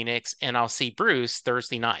out of Phoenix, and I'll see Bruce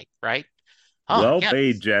Thursday night, right? Well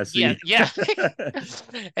paid, Jesse. Yeah.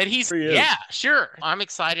 And he's, sure. I'm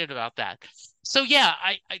excited about that. So,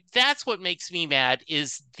 I that's what makes me mad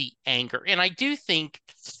is the anger. And I do think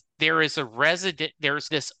there's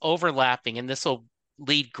this overlapping, and this will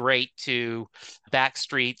lead great to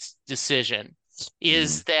Backstreet's decision,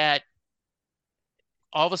 is that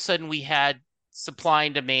all of a sudden we had supply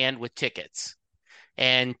and demand with tickets,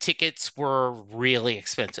 and tickets were really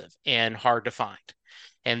expensive and hard to find.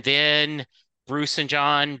 And then Bruce and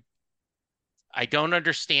John, I don't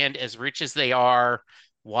understand, as rich as they are,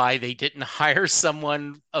 why they didn't hire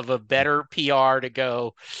someone of a better PR to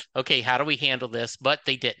go, okay, how do we handle this? But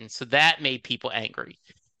they didn't. So that made people angry.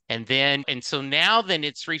 And so now then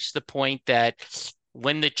it's reached the point that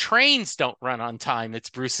when the trains don't run on time, it's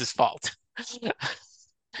Bruce's fault.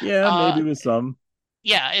 Yeah, uh, maybe with some.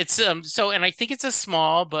 yeah, it's so, and I think it's a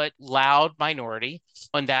small but loud minority,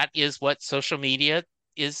 and that is what social media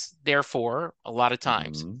is there for a lot of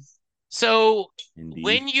times. Mhm. So Indeed.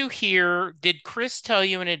 when you hear, did Chris tell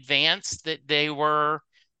you in advance that they were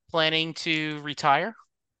planning to retire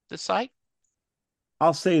the site?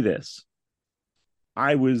 I'll say this.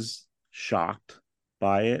 I was shocked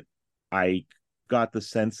by it. I got the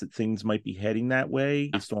sense that things might be heading that way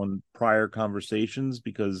based on prior conversations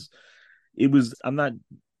because I'm not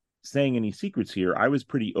saying any secrets here. I was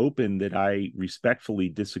pretty open that I respectfully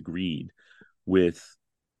disagreed with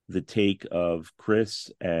the take of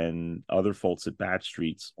Chris and other folks at Bat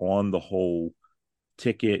Streets on the whole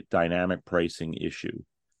ticket dynamic pricing issue.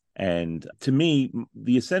 And to me,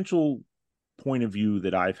 the essential point of view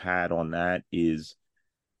that I've had on that is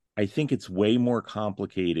I think it's way more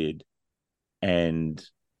complicated, and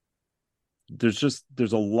there's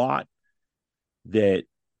a lot that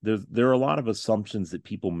there are a lot of assumptions that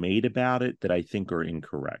people made about it that I think are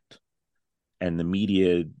incorrect. And the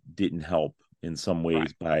media didn't help in some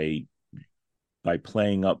ways by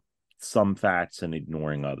playing up some facts and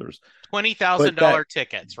ignoring others. $20,000 thousand But that dollar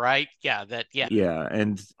tickets, right? Yeah. yeah,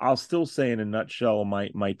 and I'll still say in a nutshell,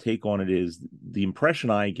 my take on it is the impression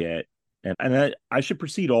I get, and I should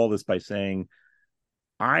precede all this by saying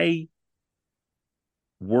I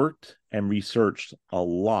worked and researched a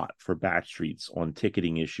lot for Bat Streets on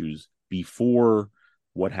ticketing issues before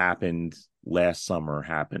what happened last summer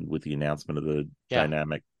happened with the announcement of the Yeah.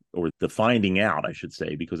 dynamic, or the finding out, I should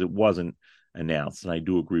say, because it wasn't announced. And I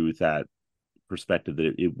do agree with that perspective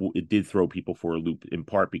that it did throw people for a loop, in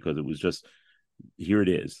part because it was just, here it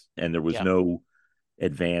is, and there was Yeah. no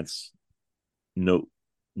advance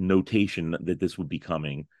notation that this would be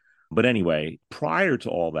coming. But anyway, prior to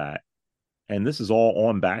all that, and this is all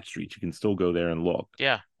on Bat Street, you can still go there and look.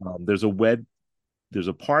 Yeah. There's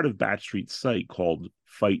a part of Bat Street's site called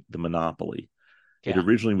Fight the Monopoly. It Yeah.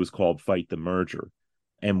 originally was called Fight the Merger.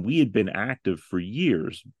 And we had been active for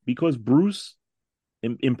years because Bruce,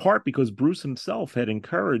 in part because Bruce himself had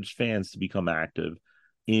encouraged fans to become active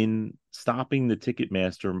in stopping the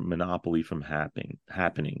Ticketmaster monopoly from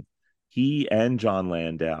happening. He and John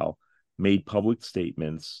Landau made public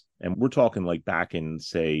statements, and we're talking like back in,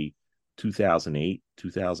 say, 2008,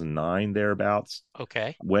 2009, thereabouts,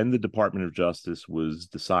 Okay. when the Department of Justice was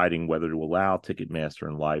deciding whether to allow Ticketmaster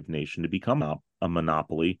and Live Nation to become a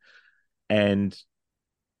monopoly. And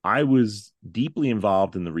I was deeply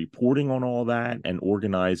involved in the reporting on all that and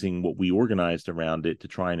organizing what we organized around it to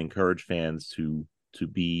try and encourage fans to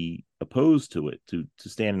be opposed to it, to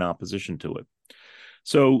stand in opposition to it.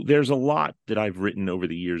 So there's a lot that I've written over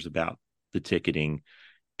the years about the ticketing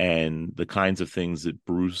and the kinds of things that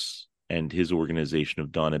Bruce and his organization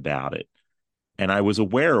have done about it. And I was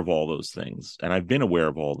aware of all those things, and I've been aware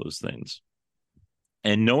of all those things.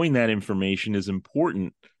 And knowing that information is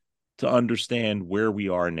important to understand where we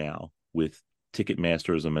are now with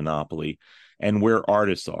Ticketmaster as a monopoly and where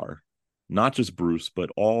artists are, not just Bruce, but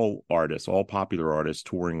all artists, all popular artists,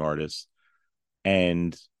 touring artists,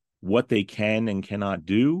 and what they can and cannot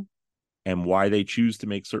do, and why they choose to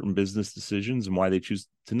make certain business decisions and why they choose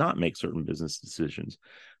to not make certain business decisions.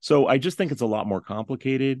 So I just think it's a lot more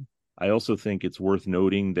complicated. I also think it's worth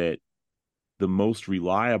noting that the most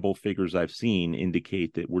reliable figures I've seen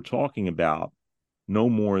indicate that we're talking about no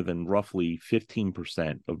more than roughly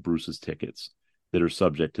 15% of Bruce's tickets that are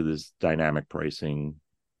subject to this dynamic pricing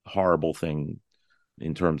horrible thing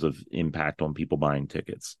in terms of impact on people buying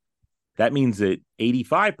tickets. That means that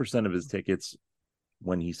 85% of his tickets,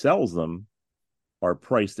 when he sells them, are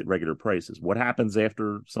priced at regular prices. What happens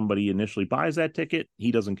after somebody initially buys that ticket,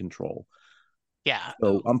 he doesn't control. Yeah.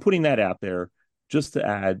 So I'm putting that out there just to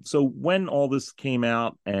add. So when all this came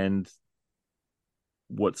out and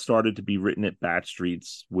what started to be written at Bat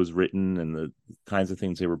Streets was written and the kinds of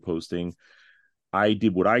things they were posting, I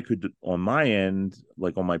did what I could on my end,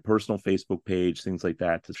 like on my personal Facebook page, things like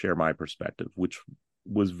that, to share my perspective, which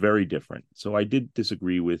was very different. So I did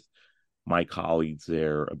disagree with my colleagues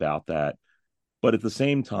there about that. But at the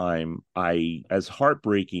same time, as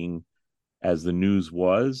heartbreaking as the news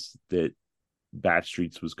was that Bat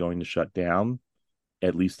Streets was going to shut down,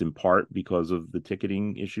 at least in part because of the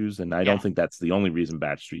ticketing issues, and I don't think that's the only reason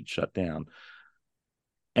Bat Street shut down.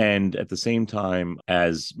 And at the same time,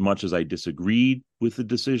 as much as I disagreed with the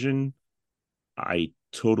decision, I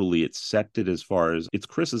totally accept it as far as it's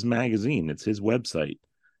Chris's magazine, it's his website,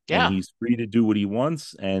 and Yeah. he's free to do what he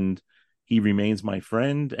wants, and he remains my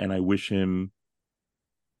friend, and I wish him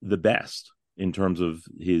the best in terms of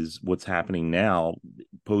his what's happening now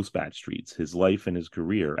post Batch Streets, his life and his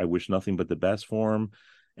career. I wish nothing but the best for him,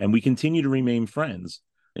 and we continue to remain friends.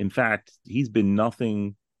 In fact, he's been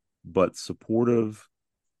nothing but supportive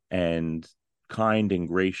and kind and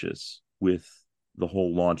gracious with the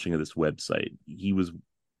whole launching of this website. He was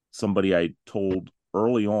somebody I told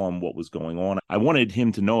early on what was going on. I wanted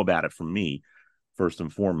him to know about it from me first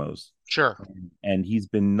and foremost. Sure. And he's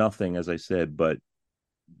been nothing, as I said, but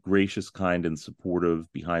gracious, kind, and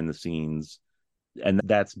supportive behind the scenes. And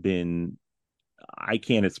that's been, I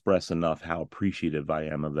can't express enough how appreciative I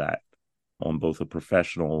am of that on both a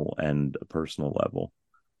professional and a personal level.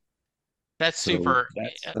 That's So super.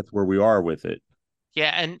 that's where we are with it.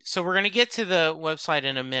 Yeah, and so we're going to get to the website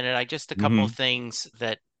in a minute. I just a couple of things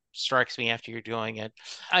that strikes me after you're doing it.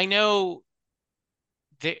 I know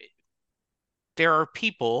there there are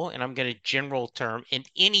people, and I'm going to general term in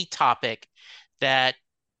any topic that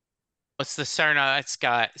what's the Saturday Night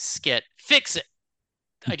Scott skit? Fix it.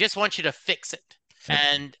 I just want you to fix it.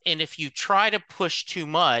 And if you try to push too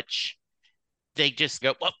much, they just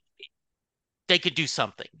go, well, they could do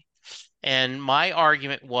something. And my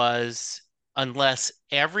argument was unless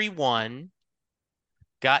everyone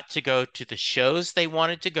got to go to the shows they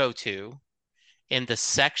wanted to go to, in the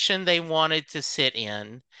section they wanted to sit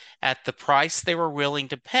in, at the price they were willing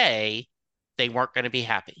to pay, they weren't going to be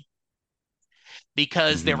happy.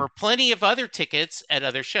 Because there were plenty of other tickets at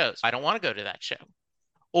other shows. I don't want to go to that show.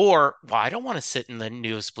 Or, well, I don't want to sit in the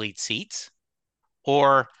nosebleed seats.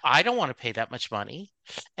 Or I don't want to pay that much money.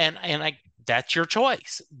 And that's your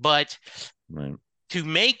choice. But to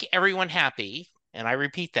make everyone happy, and I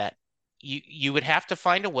repeat that, you would have to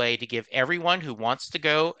find a way to give everyone who wants to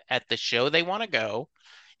go at the show they want to go,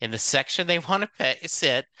 in the section they want to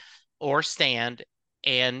sit or stand,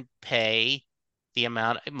 and pay the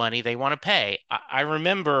amount of money they want to pay. I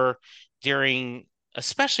remember during,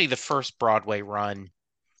 especially the first Broadway run,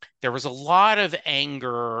 there was a lot of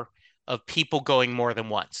anger of people going more than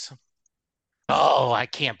once. Oh, I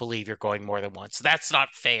can't believe you're going more than once. That's not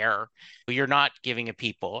fair. You're not giving a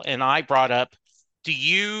people. And I brought up,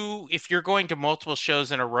 if you're going to multiple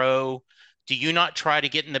shows in a row, do you not try to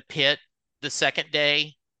get in the pit the second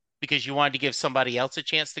day because you wanted to give somebody else a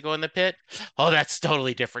chance to go in the pit? Oh, that's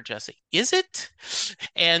totally different, Jesse. Is it?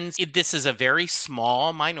 And this is a very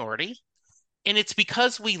small minority. And it's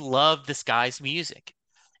because we love this guy's music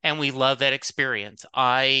and we love that experience.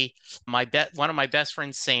 One of my best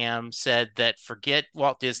friends, Sam, said that forget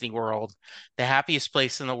Walt Disney World, the happiest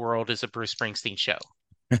place in the world is a Bruce Springsteen show.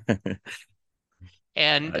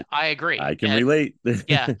 And I agree. I can relate.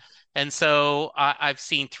 Yeah. And so I've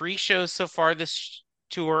seen 3 shows so far this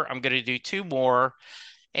tour. I'm going to do 2 more.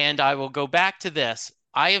 And I will go back to this.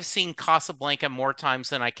 I have seen Casablanca more times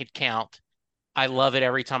than I could count. I love it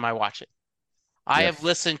every time I watch it. I have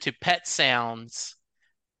listened to Pet Sounds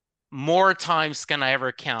more times than I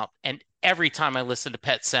ever count. And every time I listen to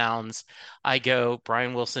Pet Sounds, I go,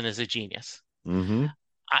 Brian Wilson is a genius. My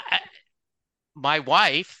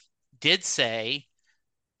wife did say,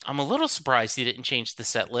 I'm a little surprised he didn't change the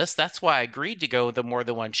set list. That's why I agreed to go with the more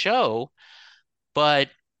than one show. But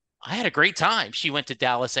I had a great time. She went to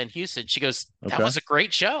Dallas and Houston. She goes, that was a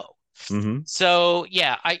great show. So,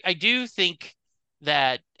 yeah, I do think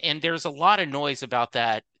that, and there's a lot of noise about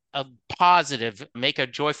that, a positive, make a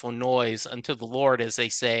joyful noise unto the Lord, as they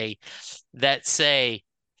say, that say,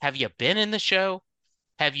 have you been in the show?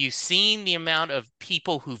 Have you seen the amount of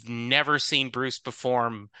people who've never seen Bruce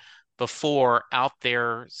perform before out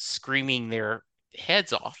there screaming their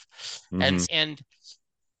heads off? And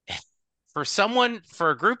for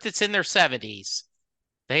a group that's in their 70s,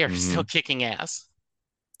 they are still kicking ass.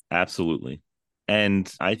 Absolutely.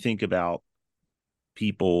 And I think about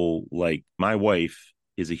people like my wife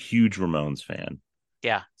is a huge Ramones fan.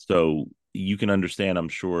 Yeah. So you can understand, I'm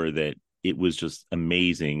sure, that it was just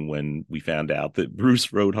amazing when we found out that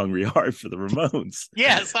Bruce wrote Hungry Heart for the Ramones.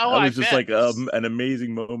 Yes. Oh, that was just like an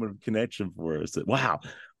amazing moment of connection for us. Wow.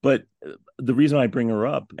 But the reason I bring her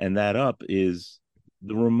up is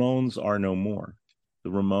the Ramones are no more.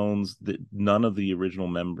 The Ramones, none of the original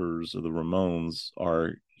members of the Ramones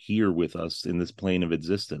are here with us in this plane of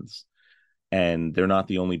existence. And they're not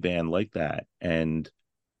the only band like that. And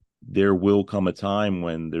there will come a time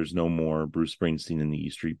when there's no more Bruce Springsteen and the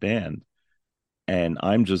E Street Band. And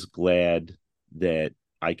I'm just glad that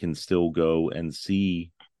I can still go and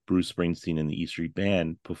see Bruce Springsteen and the E Street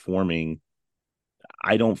Band performing.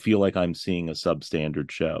 I don't feel like I'm seeing a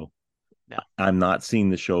substandard show. No. I'm not seeing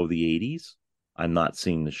the show of the 80s. I'm not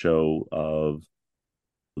seeing the show of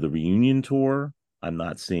the reunion tour. I'm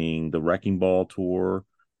not seeing the Wrecking Ball tour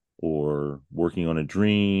or Working on a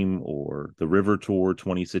Dream or the River Tour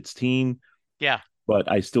 2016. Yeah. But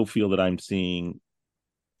I still feel that I'm seeing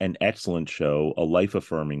an excellent show, a life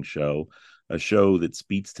affirming show, a show that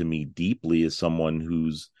speaks to me deeply as someone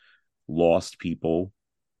who's lost people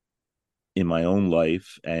in my own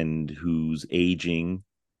life and who's aging.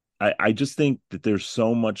 I just think that there's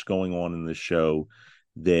so much going on in this show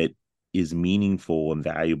that is meaningful and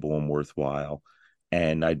valuable and worthwhile.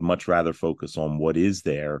 And I'd much rather focus on what is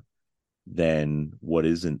there than what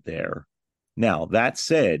isn't there. Now, that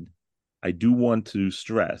said, I do want to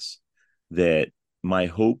stress that my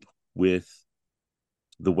hope with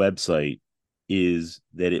the website is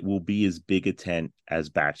that it will be as big a tent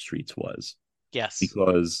as Backstreet's was. Yes.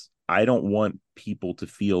 Because I don't want people to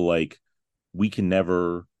feel like we can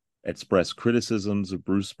never express criticisms of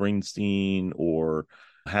Bruce Springsteen or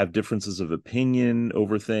have differences of opinion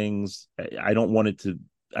over things. I don't want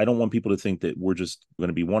people to think that we're just going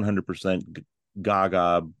to be 100%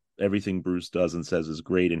 gaga. Everything Bruce does and says is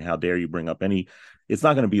great. And how dare you bring up it's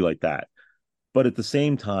not going to be like that. But at the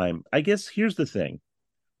same time, I guess here's the thing,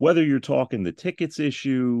 whether you're talking the tickets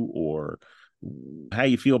issue or how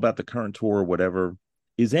you feel about the current tour or whatever,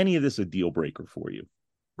 is any of this a deal breaker for you?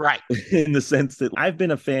 Right. In the sense that I've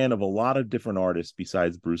been a fan of a lot of different artists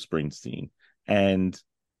besides Bruce Springsteen, and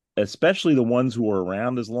especially the ones who are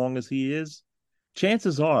around as long as he is,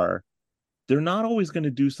 chances are they're not always going to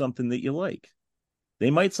do something that you like. They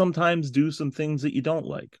might sometimes do some things that you don't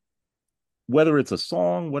like, whether it's a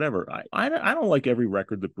song, whatever. I don't like every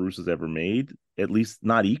record that Bruce has ever made, at least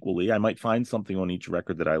not equally. I might find something on each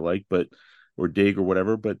record that I like, or dig or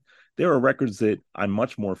whatever, but there are records that I'm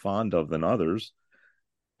much more fond of than others.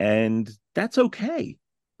 And that's okay.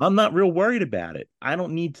 I'm not real worried about it. I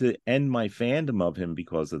don't need to end my fandom of him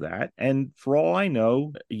because of that. And for all I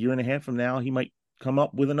know, a year and a half from now, he might come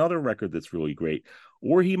up with another record that's really great,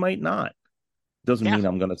 or he might not. Doesn't mean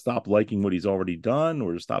I'm going to stop liking what he's already done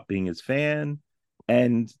or stop being his fan.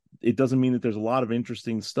 And it doesn't mean that there's a lot of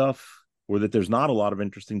interesting stuff or that there's not a lot of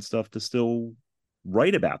interesting stuff to still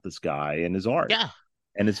write about this guy and his art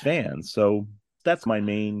and his fans. So that's my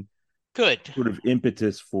main sort of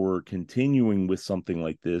impetus for continuing with something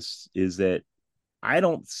like this, is that I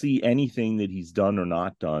don't see anything that he's done or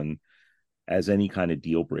not done as any kind of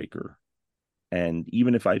deal breaker. And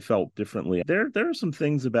even if I felt differently, there are some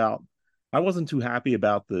things about, I wasn't too happy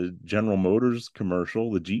about the General Motors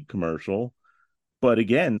commercial, the Jeep commercial. But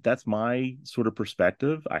again, that's my sort of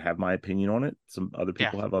perspective. I have my opinion on it. Some other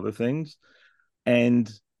people have other things. And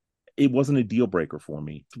it wasn't a deal breaker for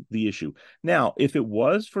me, the issue. Now, if it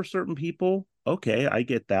was for certain people, okay, I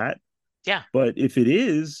get that. Yeah. But if it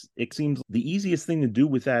is, it seems the easiest thing to do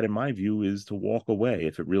with that, in my view, is to walk away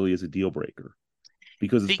if it really is a deal breaker.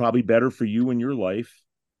 Because it's probably better for you in your life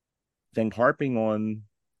than harping on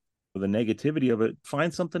the negativity of it.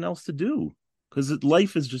 Find something else to do, because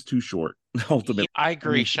life is just too short, ultimately. I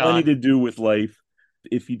agree, Shawn. Plenty to do with life.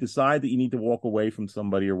 If you decide that you need to walk away from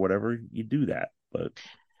somebody or whatever, you do that. But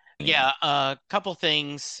a couple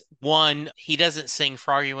things. One, he doesn't sing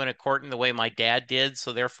Froggy in a Court in the way my dad did,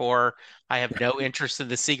 so therefore I have no interest in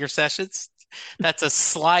the Seeger sessions. That's a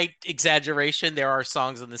slight exaggeration. There are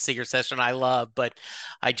songs in the Seeger session I love, but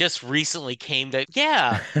I just recently came to,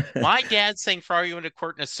 my dad sang Froggy in a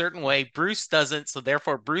Court in a certain way. Bruce doesn't, so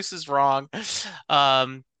therefore Bruce is wrong.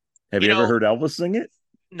 Have you ever heard Elvis sing it?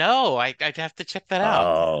 No, I'd have to check that out.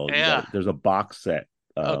 Oh, yeah. There's a box set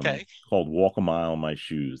called Walk a Mile in My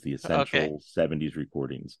Shoes, the essential 70s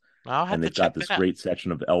recordings. And they've got this great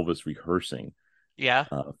section of Elvis rehearsing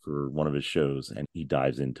for one of his shows, and he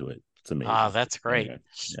dives into it. It's amazing. That's great.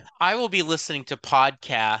 I will be listening to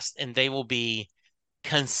podcasts, and they will be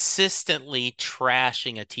consistently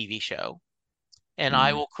trashing a TV show. And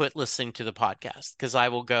I will quit listening to the podcast because I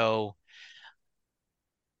will go,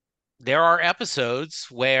 there are episodes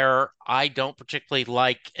where I don't particularly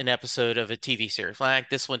like an episode of a TV series. Like,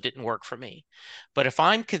 this one didn't work for me. But if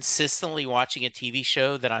I'm consistently watching a TV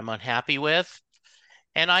show that I'm unhappy with,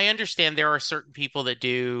 and I understand there are certain people that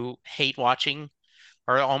do hate watching,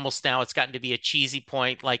 or almost now it's gotten to be a cheesy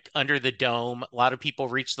point, like Under the Dome. A lot of people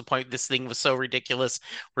reach the point, this thing was so ridiculous,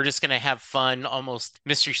 we're just going to have fun, almost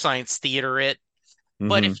Mystery Science Theater it.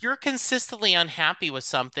 But if you're consistently unhappy with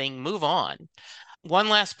something, move on. One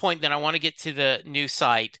last point, then I want to get to the new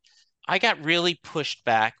site. I got really pushed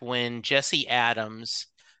back when Jesse Adams,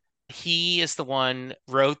 he is the one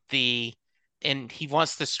wrote and he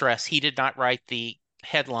wants to stress, he did not write the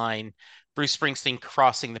headline, Bruce Springsteen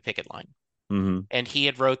crossing the picket line. Mm-hmm. And he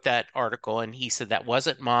had wrote that article, and he said that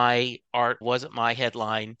wasn't my art, wasn't my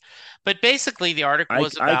headline. But basically, the article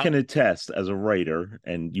was I about, can attest as a writer,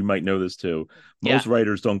 and you might know this too. yeah, Most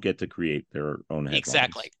writers don't get to create their own headlines.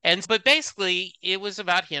 exactly. But basically, it was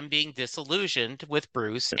about him being disillusioned with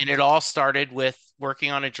Bruce, and it all started with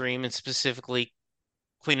working on a dream and specifically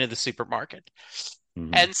cleaning the supermarket.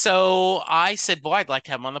 Mm-hmm. And so I said, boy, I'd like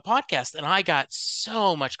to have him on the podcast. And I got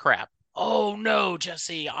so much crap. Oh no,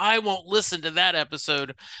 Jesse, I won't listen to that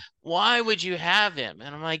episode. Why would you have him?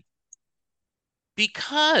 And I'm like,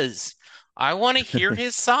 because I want to hear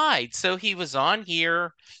his side. So he was on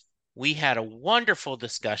here. We had a wonderful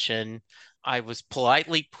discussion. I was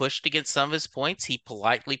politely pushed against some of his points. He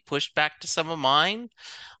politely pushed back to some of mine.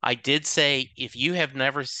 I did say, if you have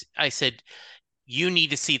never, I said, you need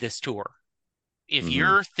to see this tour. If Mm-hmm.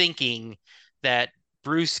 you're thinking that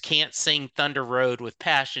Bruce can't sing Thunder Road with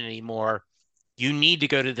passion anymore, you need to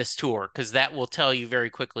go to this tour because that will tell you very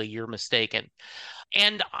quickly you're mistaken.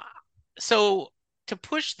 And so to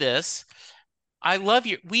push this, I love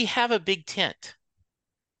you. We have a big tent,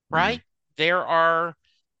 Mm-hmm. right? There are,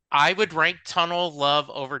 I would rank Tunnel of Love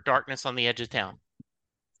over Darkness on the Edge of Town.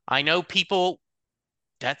 I know people,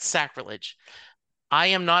 that's sacrilege. I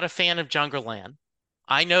am not a fan of Jungleland.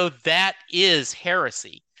 I know that is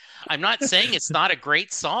heresy. I'm not saying it's not a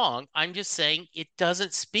great song. I'm just saying it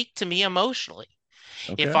doesn't speak to me emotionally.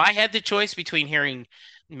 If Okay. I had the choice between hearing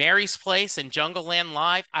Mary's Place and Jungleland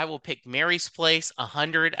live, I will pick Mary's Place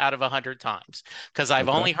 100 out of 100 times because I've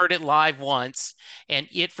Okay. only heard it live once. And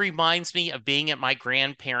it reminds me of being at my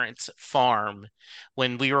grandparents' farm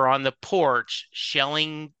when we were on the porch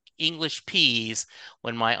shelling English peas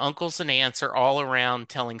when my uncles and aunts are all around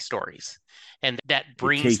telling stories. And that It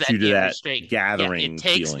brings takes that you to inner that state. Yeah, it gathering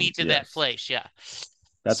takes me feeling. to that Yes. place. Yeah.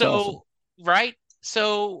 That's awesome. So, right.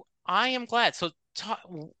 So I am glad. So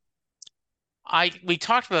I we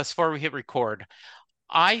talked about this before we hit record.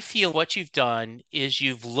 I feel what you've done is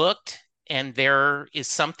you've looked and there is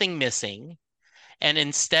something missing, and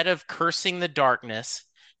instead of cursing the darkness,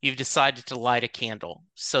 you've decided to light a candle.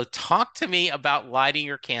 So talk to me about lighting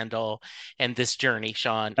your candle and this journey,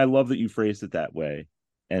 Shawn. I love that you phrased it that way.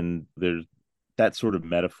 And there's that sort of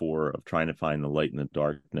metaphor of trying to find the light in the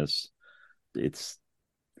darkness. It's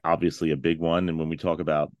obviously a big one. And when we talk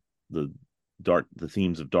about the the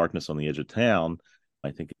themes of darkness on the edge of town,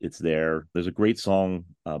 I think it's there. There's a great song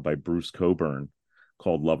by Bruce Cockburn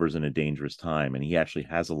called Lovers in a Dangerous Time. And he actually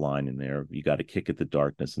has a line in there: you got to kick at the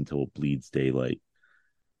darkness until it bleeds daylight.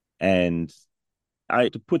 And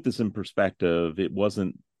to put this in perspective, it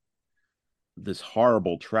wasn't this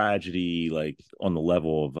horrible tragedy like on the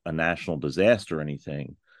level of a national disaster or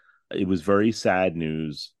anything. It was very sad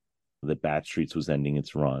news that Bat Streets was ending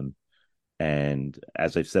its run. And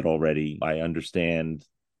as I've said already, I understand,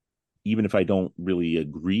 even if I don't really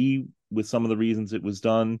agree with some of the reasons it was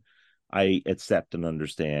done, I accept and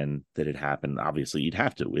understand that it happened. Obviously, you'd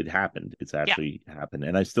have to. It happened. It's Yeah, actually happened.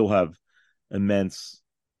 And I still have immense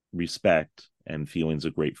respect and feelings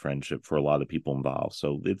of great friendship for a lot of the people involved.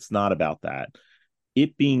 So it's not about that.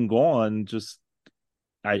 It being gone, just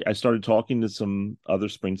I started talking to some other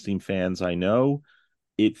Springsteen fans I know.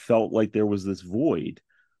 It felt like there was this void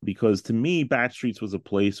because to me, Backstreets was a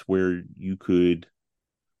place where you could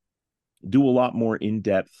do a lot more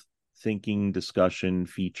in-depth thinking, discussion,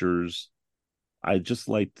 features. I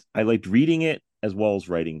liked reading it as well as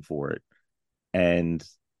writing for it. And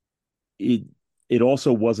it it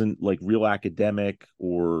also wasn't like real academic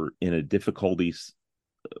or in a difficulties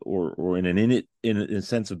or in a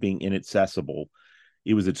sense of being inaccessible.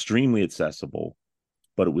 It was extremely accessible,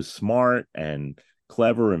 but it was smart and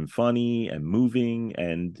clever and funny and moving,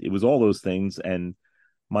 and it was all those things. And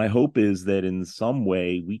my hope is that in some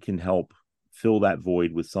way we can help fill that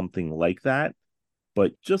void with something like that.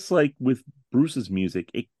 But just like with Bruce's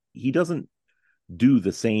music, he doesn't do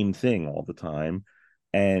the same thing all the time.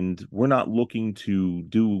 And we're not looking to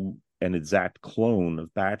do an exact clone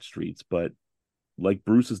of Backstreets, but like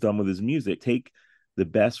Bruce has done with his music, take the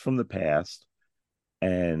best from the past.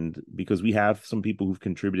 And because we have some people who've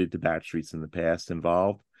contributed to Backstreets in the past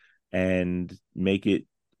involved, and make it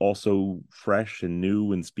also fresh and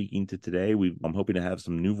new and speaking to today. I'm hoping to have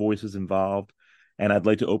some new voices involved. And I'd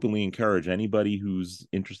like to openly encourage anybody who's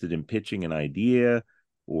interested in pitching an idea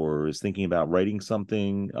or is thinking about writing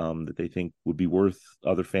something that they think would be worth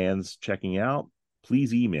other fans checking out,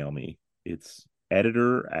 please email me. It's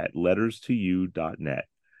editor@letters2you.net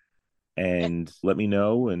and let me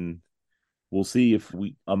know. And we'll see if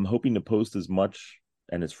I'm hoping to post as much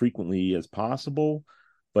and as frequently as possible.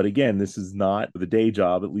 But again, this is not the day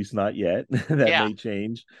job, at least not yet. That Yeah. may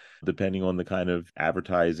change depending on the kind of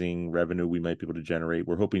advertising revenue we might be able to generate.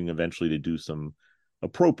 We're hoping eventually to do some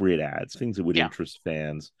appropriate ads, things that would Yeah. interest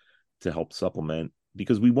fans to help supplement,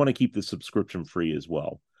 because we want to keep this subscription free as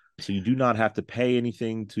well. So you do not have to pay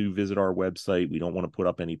anything to visit our website. We don't want to put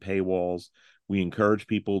up any paywalls. We encourage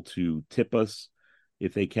people to tip us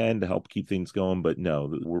if they can to help keep things going. But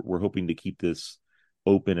no, we're hoping to keep this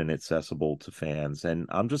open and accessible to fans. And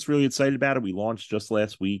I'm just really excited about it. We launched just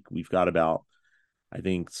last week. We've got about, I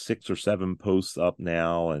think, 6 or 7 posts up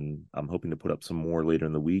now, and I'm hoping to put up some more later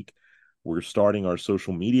in the week. We're starting our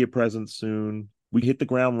social media presence soon. We hit the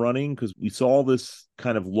ground running because we saw this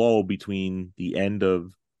kind of lull between the end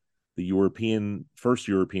of the first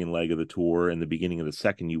European leg of the tour and the beginning of the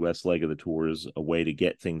second US leg of the tour as a way to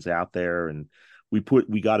get things out there. And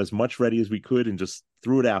we got as much ready as we could and just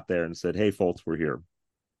threw it out there and said, hey folks, we're here.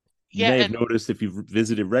 You may have noticed if you've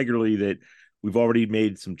visited regularly that we've already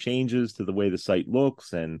made some changes to the way the site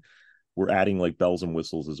looks, and we're adding like bells and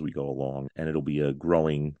whistles as we go along, and it'll be a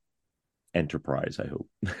growing enterprise, I hope.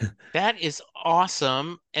 That is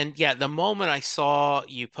awesome. And yeah, the moment I saw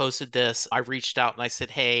you posted this, I reached out and I said,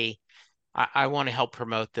 hey, I want to help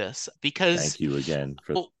promote this because Thank you again.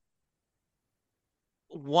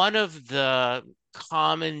 One of the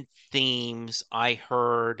common themes I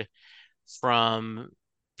heard from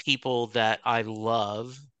people that I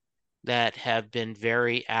love that have been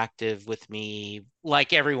very active with me,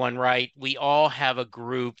 like everyone, right? We all have a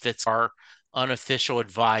group that's our unofficial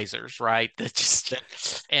advisors, right?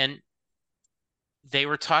 And they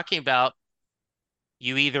were talking about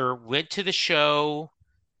you either went to the show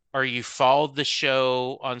or you followed the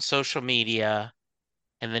show on social media,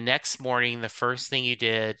 and the next morning, the first thing you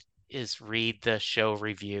did is read the show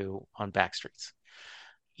review on Backstreets.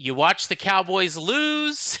 You watch the Cowboys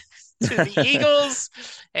lose to the Eagles,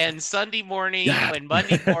 and Sunday morning and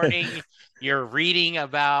Monday morning, you're reading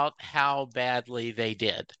about how badly they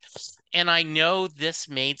did. And I know this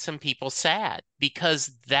made some people sad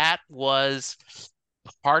because that was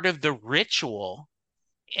part of the ritual.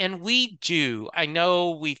 And I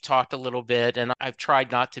know we've talked a little bit, and I've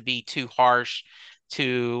tried not to be too harsh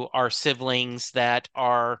to our siblings that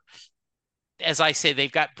are, as I say, they've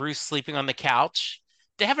got Bruce sleeping on the couch.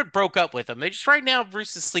 They haven't broke up with him. They just right now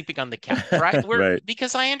Bruce is sleeping on the couch, right? Right.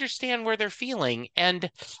 Because I understand where they're feeling. And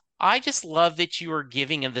I just love that you are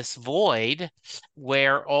giving in this void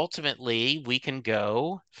where ultimately we can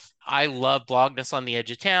go. I love Blogness on the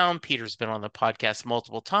Edge of Town. Peter's been on the podcast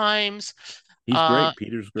multiple times. He's great.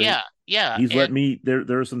 Peter's great. Yeah. He's let me,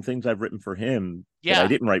 there are some things I've written for him that I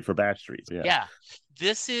didn't write for Backstreet. Yeah.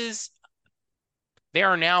 There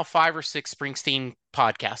are now 5 or 6 Springsteen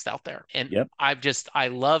podcasts out there. And I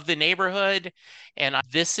love the neighborhood. And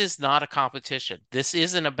this is not a competition. This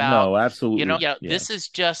isn't about, no, absolutely. This is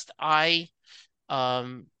just, God.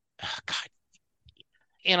 And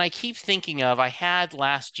I keep thinking I had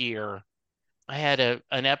last year, I had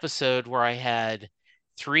an episode where I had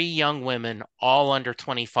 3 young women, all under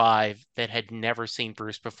 25, that had never seen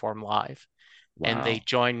Bruce perform live. Wow. And they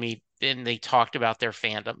joined me and they talked about their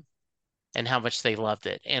fandom and how much they loved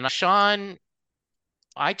it. And Shawn,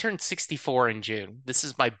 I turned 64 in June. This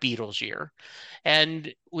is my Beatles year.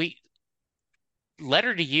 And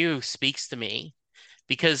Letter to You speaks to me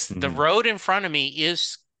because the road in front of me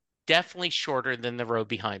is definitely shorter than the road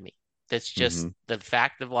behind me. That's just the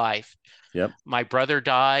fact of life. Yep. My brother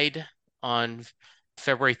died on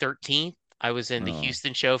February 13th. I was in the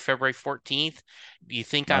Houston show February 14th. You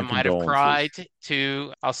think I might have cried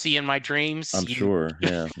to I'll See You in My Dreams? I'm sure.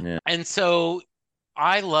 Yeah. And so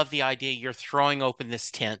I love the idea you're throwing open this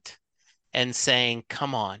tent and saying,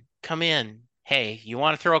 come on, come in. Hey, you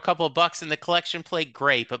want to throw a couple of bucks in the collection plate?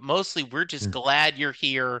 Great. But mostly we're just glad you're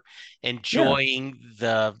here enjoying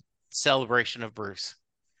the celebration of Bruce.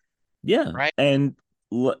 Yeah. Right. And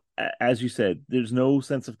as you said, there's no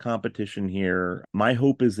sense of competition here. My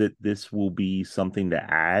hope is that this will be something to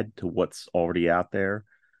add to what's already out there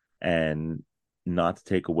and not to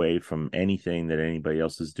take away from anything that anybody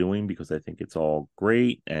else is doing, because I think it's all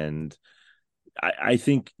great. And I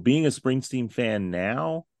think being a Springsteen fan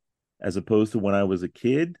now, as opposed to when I was a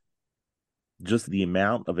kid, just the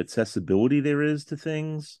amount of accessibility there is to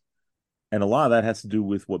things. And a lot of that has to do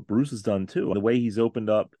with what Bruce has done too. The way he's opened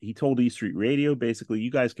up, he told E Street Radio, basically, you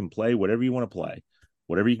guys can play whatever you want to play,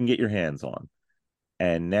 whatever you can get your hands on.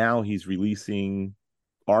 And now he's releasing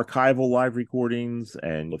archival live recordings.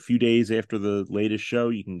 And a few days after the latest show,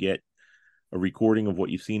 you can get a recording of what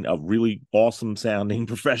you've seen, a really awesome sounding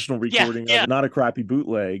professional recording of it, not a crappy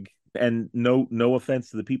bootleg. And no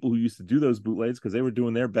offense to the people who used to do those bootlegs, because they were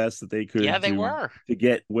doing their best that they Yeah, could they were. to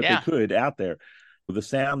get what they Yeah. could out there. The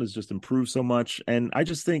sound has just improved so much, and I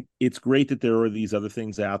just think it's great that there are these other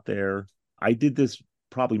things out there. I did this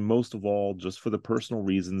probably most of all just for the personal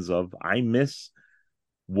reasons of I miss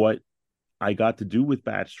what I got to do with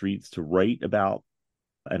Batch Streets, to write about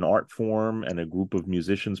an art form and a group of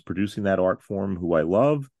musicians producing that art form who I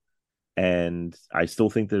love. And I still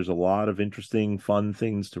think there's a lot of interesting, fun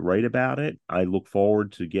things to write about it. I look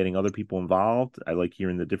forward to getting other people involved. I like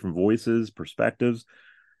hearing the different voices, perspectives,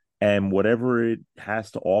 and whatever it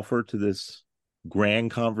has to offer to this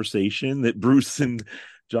grand conversation that Bruce and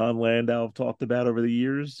John Landau have talked about over the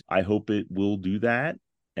years. I hope it will do that.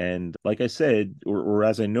 And like I said, or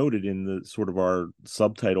as I noted in the sort of our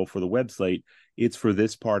subtitle for the website, it's for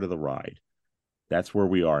this part of the ride. That's where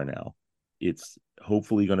we are now. It's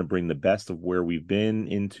hopefully going to bring the best of where we've been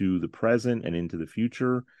into the present and into the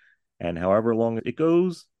future. And however long it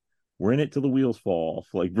goes, we're in it till the wheels fall off,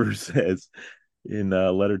 like Bruce says in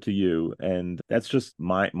Letter to You. And that's just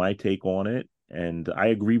my take on it. And I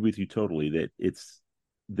agree with you totally that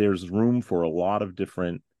there's room for a lot of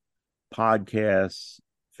different podcasts,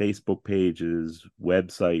 Facebook pages,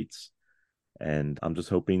 websites. And I'm just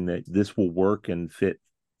hoping that this will work and fit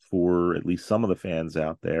for at least some of the fans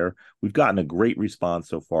out there. We've gotten a great response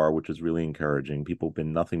so far, which is really encouraging. People have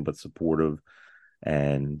been nothing but supportive,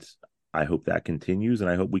 and I hope that continues, and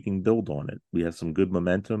I hope we can build on it. We have some good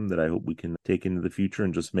momentum that I hope we can take into the future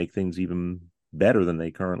and just make things even better than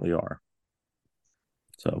they currently are.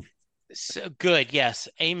 So Good. Yes.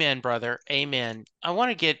 Amen, brother. Amen. I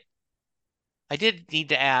did need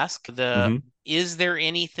to ask is there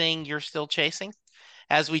anything you're still chasing?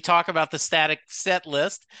 As we talk about the static set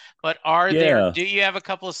list, but do you have a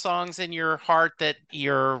couple of songs in your heart that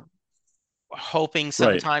you're hoping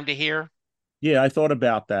sometime to hear? Yeah, I thought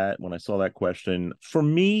about that when I saw that question. For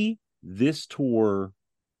me, this tour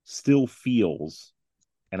still feels,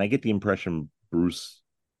 and I get the impression Bruce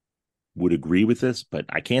would agree with this, but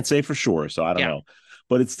I can't say for sure, so I don't know.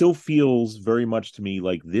 But it still feels very much to me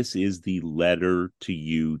like this is the Letter to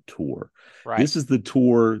You tour. Right. This is the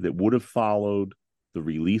tour that would have followed the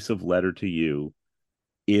release of Letter to You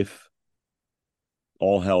if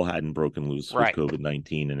all hell hadn't broken loose with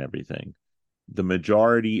COVID-19 and everything. The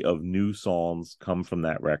majority of new songs come from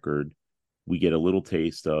that record. We get a little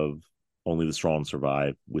taste of Only the Strong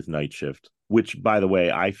Survive with Night Shift, which, by the way,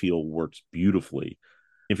 I feel works beautifully.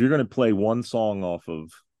 If you're going to play one song off of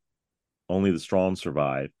Only the Strong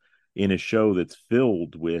Survive in a show that's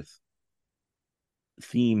filled with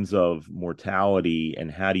themes of mortality and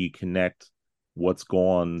how do you connect what's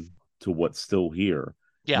gone to what's still here,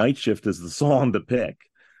 Night Shift is the song to pick.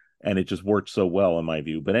 And it just works so well in my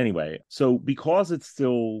view. But anyway, so because it's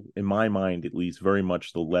still, in my mind at least, very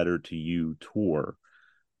much the Letter to You tour,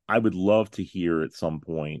 I would love to hear at some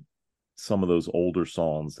point some of those older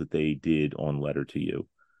songs that they did on Letter to You.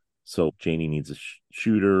 So Janie Needs a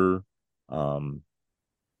Shooter,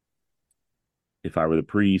 If I Were the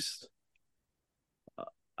Priest,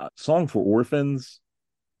 Song for Orphans.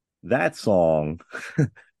 That song,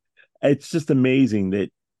 it's just amazing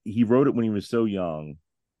that he wrote it when he was so young.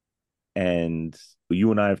 And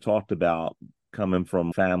you and I have talked about coming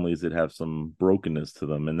from families that have some brokenness to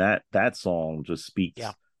them. And that song just speaks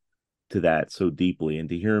to that so deeply. And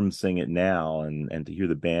to hear him sing it now and to hear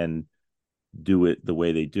the band do it the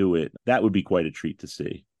way they do it, that would be quite a treat to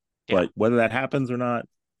see. But whether that happens or not,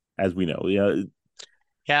 as we know,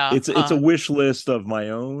 it's a wish list of my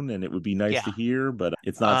own, and it would be nice to hear, but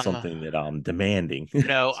it's not something that I'm demanding.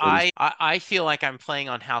 No, I feel like I'm playing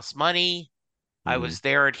on house money. I was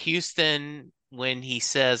there at Houston when he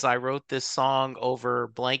says, I wrote this song over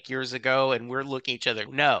blank years ago, and we're looking at each other.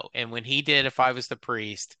 No. And when he did If I Was the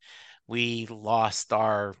Priest, we lost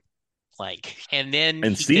our blank. And then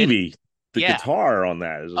and Stevie, the guitar on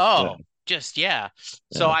that is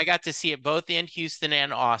So I got to see it both in Houston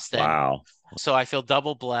and Austin. Wow. So I feel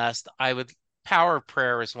double blessed. Power of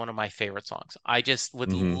Prayer is one of my favorite songs. I just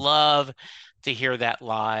would love to hear that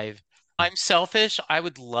live. I'm selfish. I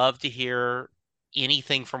would love to hear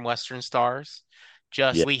anything from Western Stars.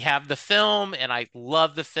 We have the film, and I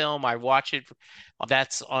love the film. I watch it.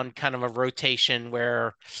 That's on kind of a rotation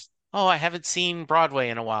where, I haven't seen Broadway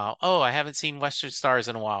in a while. I haven't seen Western Stars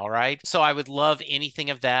in a while, right? So I would love anything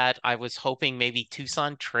of that. I was hoping maybe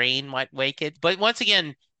Tucson Train might wake it. But once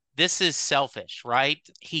again, this is selfish, right?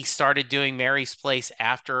 He started doing Mary's Place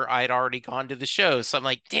after I'd already gone to the show. So I'm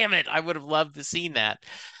like, damn it, I would have loved to seen that.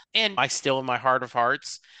 And I still, in my heart of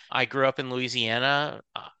hearts, I grew up in Louisiana.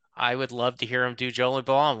 I would love to hear him do Jolie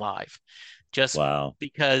Ballon live, just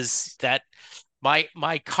because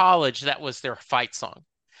my college, that was their fight song.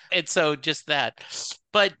 And so just that.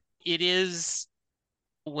 But it is,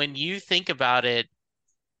 when you think about it,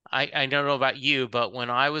 I don't know about you, but when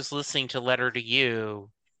I was listening to Letter to You,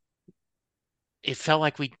 it felt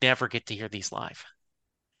like we'd never get to hear these live.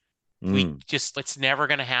 It's never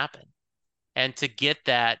going to happen. And to get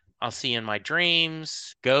that, I'll see in my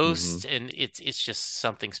dreams, ghosts, and it's just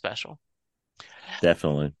something special.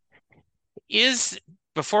 Definitely.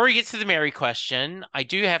 Before we get to the Mary question, I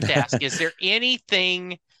do have to ask, is there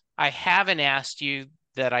anything I haven't asked you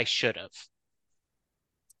that I should have?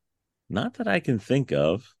 Not that I can think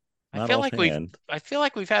of. I feel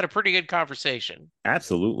like we've had a pretty good conversation.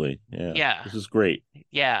 Absolutely. Yeah. Yeah. This is great.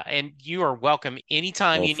 Yeah. And you are welcome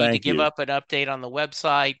anytime you need to give up an update on the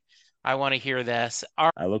website. I want to hear this.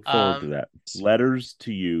 I look forward to that.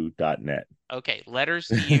 Letterstoyou.net. Okay.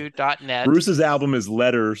 Letterstoyou.net. Bruce's album is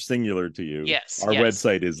Letter singular to you. Yes. Our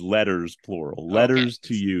website is letters plural.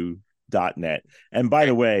 Letterstoyou.net. And by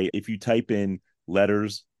the way, if you type in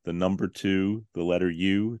letters, the number 2, the letter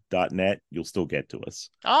U.net, you'll still get to us.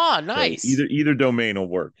 Oh, nice. So either domain will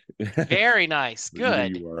work. Very nice. Good.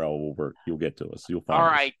 Either URL will work. You'll get to us. You'll find All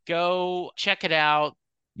us. right. Go check it out.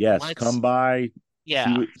 Yes. Come by.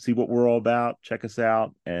 Yeah. See what we're all about. Check us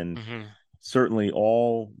out. And certainly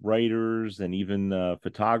all writers and even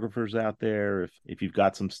photographers out there, if you've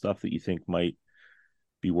got some stuff that you think might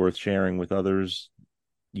be worth sharing with others,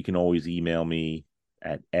 you can always email me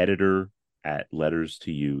at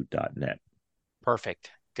editor@letterstoyou.net.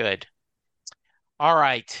 Perfect. Good. All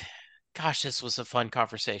right. Gosh, this was a fun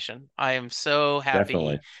conversation. I am so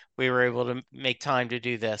happy we were able to make time to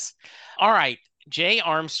do this. All right. Jay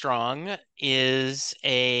Armstrong is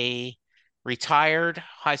a retired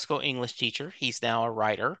high school English teacher. He's now a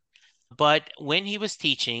writer. But when he was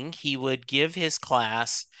teaching, he would give his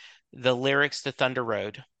class the lyrics to Thunder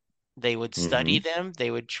Road. They would study them. They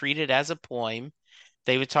would treat it as a poem.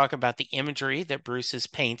 They would talk about the imagery that Bruce is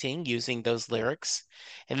painting using those lyrics.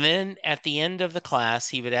 And then at the end of the class,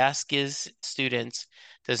 he would ask his students,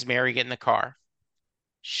 does Mary get in the car?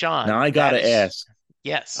 Shawn. Now I got to ask.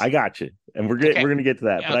 Yes. I got you. And we're going to get to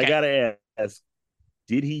that. But I got to ask,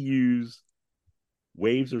 did he use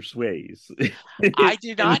waves or sways? I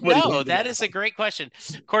do not know. That is a great question.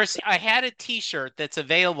 Of course, I had a t-shirt that's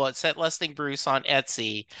available at Set Lusting Bruce on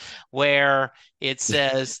Etsy where it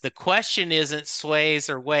says, the question isn't sways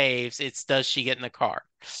or waves, it's does she get in the car?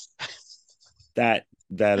 That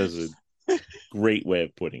is a great way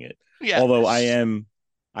of putting it. Yeah. Although I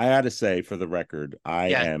had to say, for the record,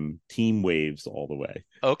 I am team waves all the way.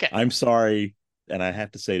 Okay. I'm sorry. And I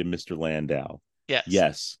have to say to Mr. Landau,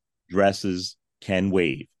 yes, dresses can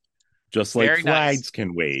wave, just like flags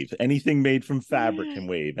can wave. Anything made from fabric can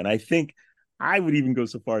wave. And I think I would even go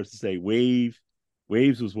so far as to say waves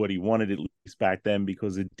was what he wanted, at least back then,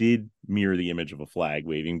 because it did mirror the image of a flag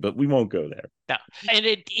waving, but we won't go there. No. And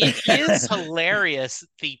it is hilarious,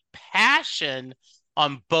 the passion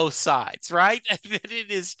on both sides, right? It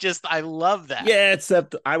is just, I love that. Yeah,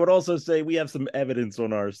 except I would also say we have some evidence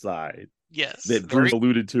on our side. Yes. That Bruce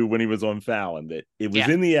alluded to when he was on Fallon, that it was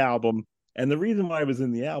in the album. And the reason why it was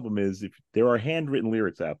in the album is if there are handwritten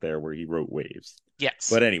lyrics out there where he wrote waves. Yes.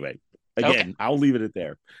 But anyway, again, I'll leave it at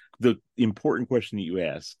there. The important question that you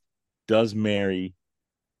asked, does Mary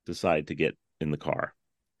decide to get in the car?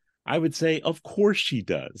 I would say, of course she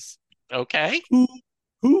does. Okay.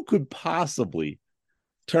 Who could possibly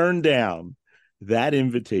turn down that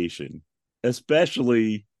invitation,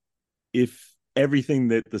 especially if everything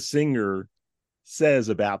that the singer says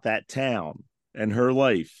about that town and her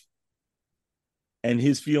life and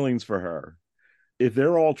his feelings for her, if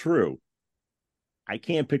they're all true, I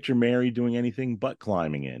can't picture Mary doing anything but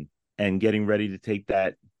climbing in and getting ready to take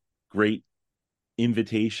that great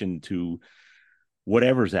invitation to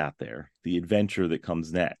whatever's out there, the adventure that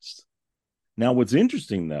comes next. Now, what's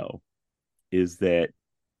interesting, though, is that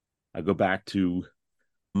I go back to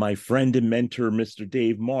my friend and mentor, Mr.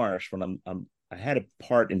 Dave Marsh, when I had a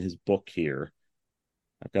part in his book here.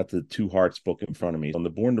 I've got the Two Hearts book in front of me. On the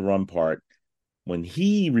Born to Run part, when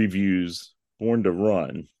he reviews Born to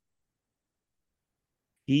Run,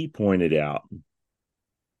 he pointed out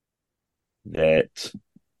that,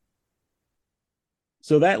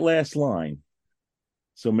 so that last line,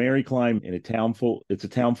 so Mary climbed in it's a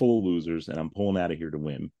town full of losers, and I'm pulling out of here to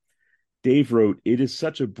win. Dave wrote, it is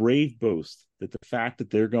such a brave boast that the fact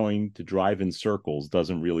that they're going to drive in circles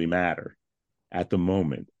doesn't really matter at the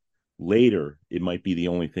moment. Later, it might be the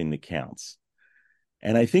only thing that counts.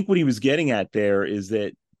 And I think what he was getting at there is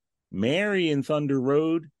that Mary in Thunder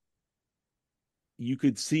Road, you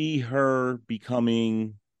could see her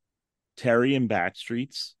becoming Terry in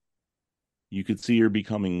Backstreets. You could see her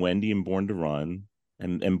becoming Wendy in Born to Run,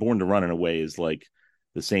 and Born to Run in a way is like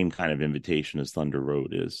the same kind of invitation as Thunder Road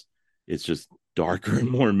is. It's just darker and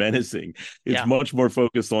more menacing. It's Yeah. much more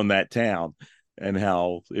focused on that town and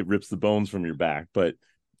how it rips the bones from your back, but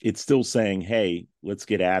it's still saying, hey, let's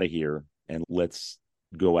get out of here and let's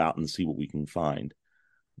go out and see what we can find.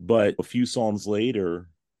 But a few songs later,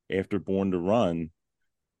 after Born to Run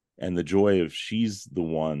and the joy of She's the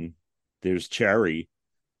One, there's Cherry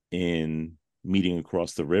in Meeting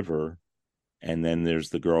Across the River. And then there's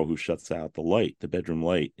the girl who shuts out the light, the bedroom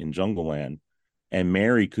light in Jungle Land. And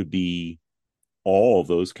Mary could be all of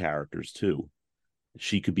those characters too.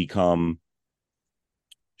 She could become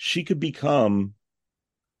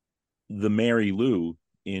the Mary Lou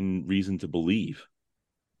in Reason to Believe,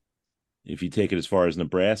 if you take it as far as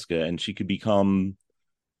Nebraska, and she could become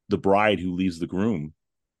the bride who leaves the groom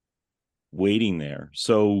waiting there.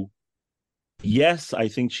 So yes, I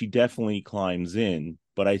think she definitely climbs in,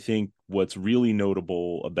 but I think what's really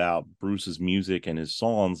notable about Bruce's music and his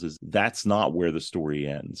songs is that's not where the story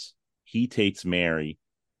ends. He takes Mary,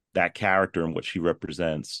 that character and what she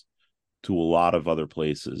represents, to a lot of other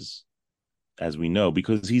places, as we know,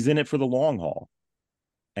 because he's in it for the long haul.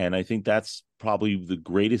 And I think that's probably the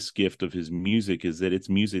greatest gift of his music, is that it's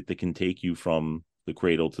music that can take you from the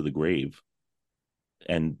cradle to the grave.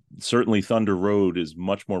 And certainly Thunder Road is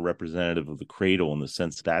much more representative of the cradle, in the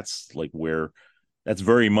sense that's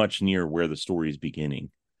very much near where the story is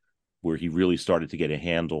beginning, where he really started to get a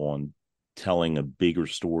handle on telling a bigger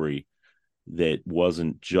story that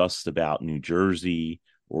wasn't just about New Jersey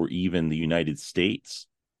or even the United States,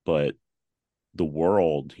 but the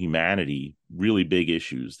world, humanity, really big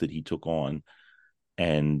issues that he took on.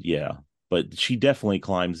 And yeah, but she definitely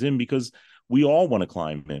climbs in, because we all want to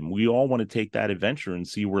climb in. We all want to take that adventure and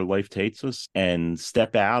see where life takes us and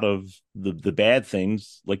step out of the bad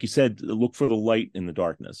things. Like you said, look for the light in the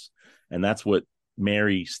darkness. And that's what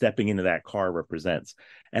Mary stepping into that car represents.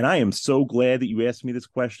 And I am so glad that you asked me this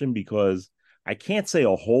question, because I can't say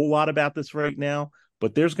a whole lot about this right now,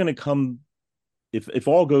 but there's going to come, if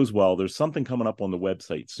all goes well, there's something coming up on the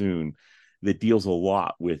website soon that deals a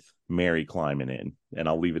lot with Mary climbing in. And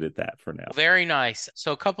I'll leave it at that for now. Very nice.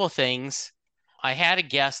 So a couple of things. I had a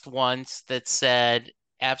guest once that said,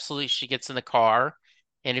 absolutely, she gets in the car.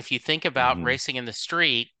 And if you think about racing in the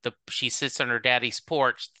street, she sits on her daddy's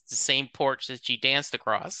porch, the same porch that she danced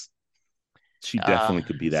across. She definitely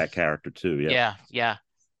could be that character too. Yeah. Yeah.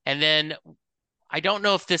 And then I don't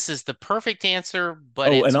know if this is the perfect answer,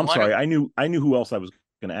 but and I'm sorry, I knew who else I was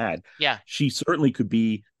going to add. Yeah. She certainly could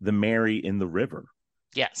be the Mary in the River.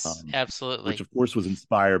 Yes, absolutely. Which of course was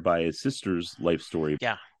inspired by his sister's life story.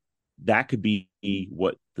 Yeah. That could be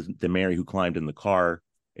what the Mary who climbed in the car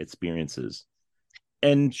experiences.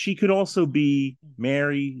 And she could also be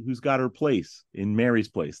Mary who's got her place in Mary's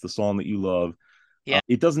Place, the song that you love. Yeah.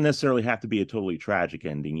 It doesn't necessarily have to be a totally tragic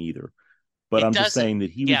ending either. But I'm just saying that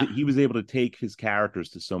he was able to take his characters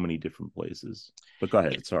to so many different places. But go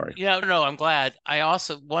ahead. Sorry. Yeah, no, I'm glad.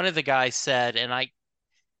 One of the guys said,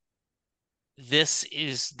 this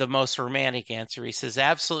is the most romantic answer. He says,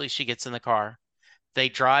 absolutely, she gets in the car. They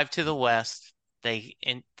drive to the west. They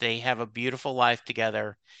have a beautiful life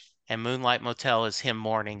together. And Moonlight Motel is him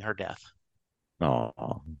mourning her death.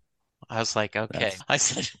 Oh. I was like, okay. I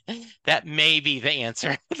said, that may be the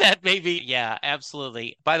answer. That may be, yeah,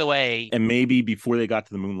 absolutely. By the way. And maybe before they got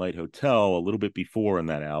to the Moonlight Hotel, a little bit before in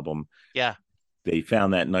that album. Yeah. They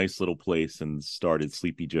found that nice little place and started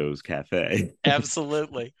Sleepy Joe's Cafe.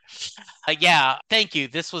 Absolutely. Yeah, thank you.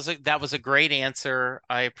 That was a great answer.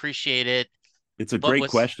 I appreciate it. It's a great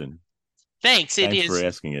question. Thanks. Thanks for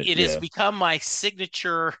asking it. It has become my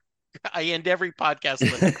signature. I end every podcast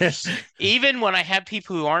with it. Even when I have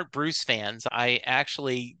people who aren't Bruce fans, I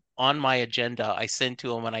actually, on my agenda, I send to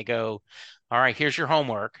them and I go, all right, here's your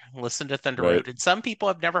homework. Listen to Thunder Road. And some people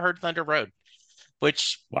have never heard Thunder Road,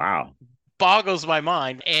 which boggles my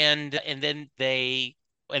mind. And then they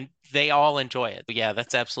all enjoy it. But yeah,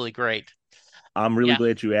 that's absolutely great. I'm really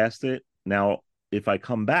glad you asked it. Now, if I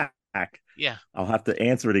come back, I'll have to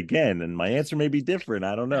answer it again, and my answer may be different.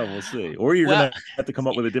 I don't know. We'll see. Or you're gonna have to come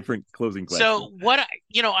up with a different closing question. So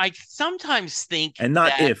I sometimes think, and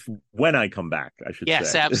not when I come back, I should say.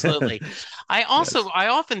 Yes, absolutely. I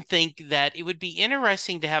often think that it would be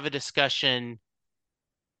interesting to have a discussion.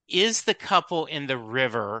 Is the couple in the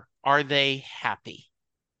river, are they happy?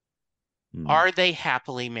 Are they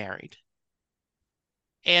happily married?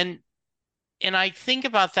 And I think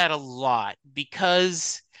about that a lot,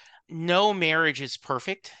 because no marriage is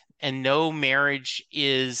perfect and no marriage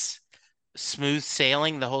is smooth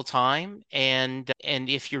sailing the whole time. And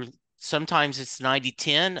if you're Sometimes it's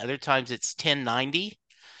 90-10, other times it's 10-90.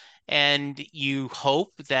 And you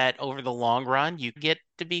hope that over the long run you get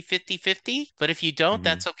to be 50-50. But if you don't, Hmm.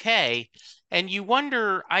 that's okay. And you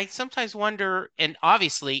wonder, I sometimes wonder, and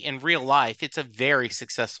obviously in real life, it's a very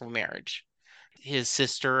successful marriage. His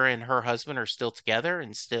sister and her husband are still together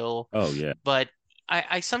and still, Oh yeah. but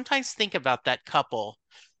I sometimes think about that couple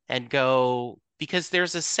and go, because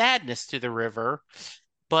there's a sadness to the river,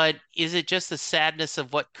 but is it just the sadness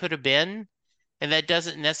of what could have been? And that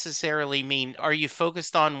doesn't necessarily mean, are you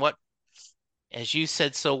focused on what, as you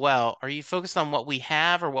said so well, are you focused on what we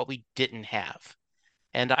have or what we didn't have?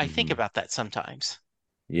 And I think Hmm. about that sometimes.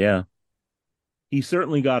 Yeah. He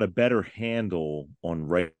certainly got a better handle on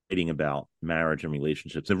writing about marriage and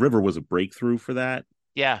relationships. The River was a breakthrough for that.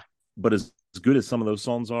 Yeah. But as good as some of those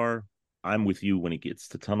songs are, I'm with you when it gets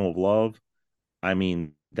to Tunnel of Love. I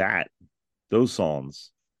mean, those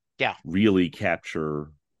songs Yeah. really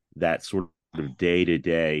capture that sort of day to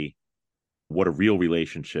day, what a real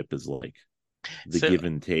relationship is like, the So, give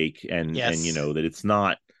and take, and yes. that it's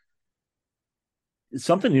not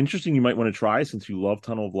something interesting you might want to try since you love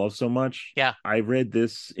Tunnel of Love so much. Yeah. I read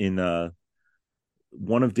this in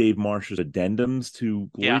one of Dave Marsh's addendums to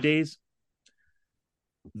Glory Yeah. Days.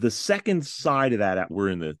 The second side of that, we're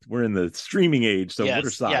in the streaming age, so what are Yes.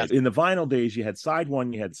 Yes. sides? In the vinyl days, you had side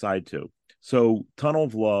one, you had side two. So Tunnel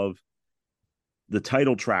of Love, the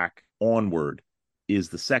title track Onward, is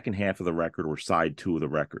the second half of the record or side two of the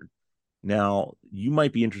record. Now, you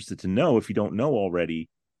might be interested to know, if you don't know already,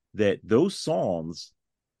 that those songs,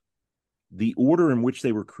 the order in which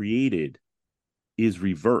they were created is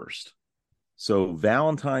reversed. So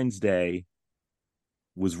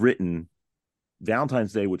was written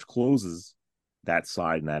Valentine's Day, which closes that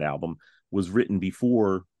side in that album, was written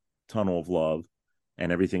before Tunnel of Love,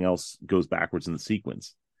 and everything else goes backwards in the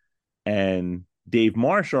sequence. And Dave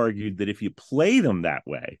Marsh argued that if you play them that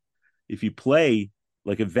way, if you play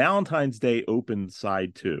like a Valentine's Day opened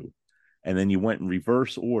side two, and then you went in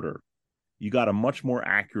reverse order, you got a much more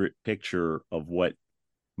accurate picture of what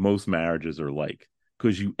most marriages are like,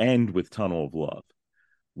 because you end with Tunnel of Love,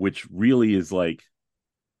 which really is like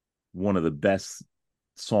one of the best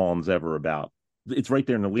songs ever about. It's right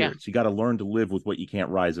there in the Yeah. lyrics. You got to learn to live with what you can't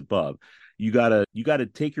rise above. You got to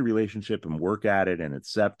take your relationship and work at it and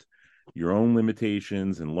accept your own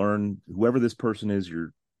limitations and learn whoever this person is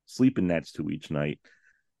you're sleeping next to each night.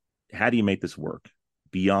 How do you make this work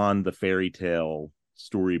beyond the fairy tale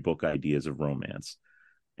storybook ideas of romance?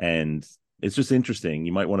 And it's just interesting.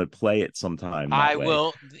 You might want to play it sometime that I way.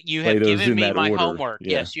 will. You Play have those given in me that my order. homework.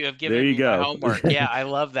 Yeah. Yes, you have There given you me my go. homework. Yeah, I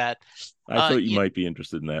love that. I thought you You, might be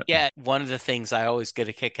interested in that. yeah, one of the things I always get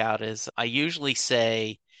a kick out is I usually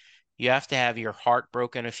say you have to have your heart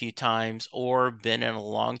broken a few times or been in a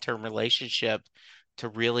long-term relationship to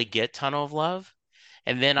really get Tunnel of Love.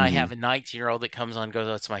 And then I have Mm-hmm. a 19-year-old that comes on and goes,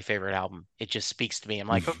 "Oh, it's my favorite album. It just speaks to me." I'm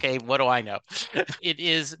like, okay, what do I know? It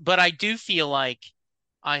is, but I do feel like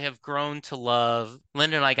I have grown to love.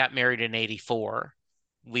 Linda and I got married in 84.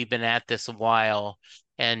 We've been at this a while,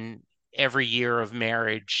 and every year of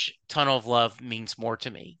marriage, Tunnel of Love means more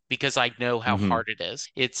to me because I know how Mm-hmm. hard it is.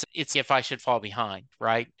 It's If I Should Fall Behind,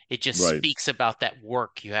 right? It just Right. speaks about that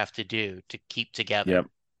work you have to do to keep together. Yep.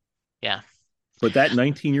 Yeah. But that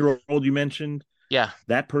 19-year-old you mentioned, Yeah.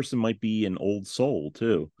 that person might be an old soul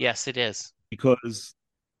too, Yes, it is. because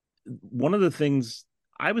one of the things,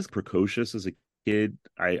 I was precocious as a kid.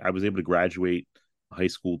 I was able to graduate high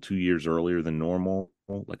school 2 years earlier than normal.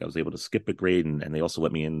 Like I was able to skip a grade, and they also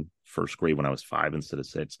let me in first grade when I was 5 instead of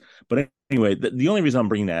 6. But anyway, the only reason I'm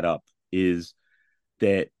bringing that up is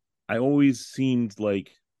that I always seemed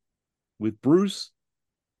like with Bruce,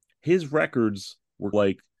 his records were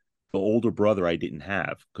like the older brother I didn't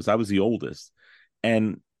have because I was the oldest.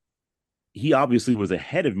 And he obviously was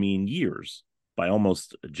ahead of me in years by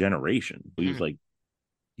almost a generation. He was Mhm. like,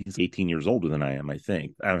 he's 18 years older than I am, I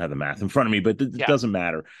think. I don't have the math in front of me, but it Yeah. doesn't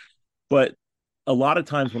matter. But a lot of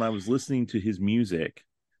times when I was listening to his music,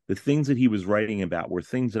 the things that he was writing about were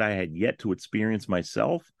things that I had yet to experience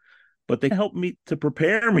myself, but they helped me to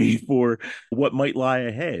prepare me for what might lie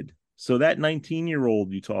ahead. So that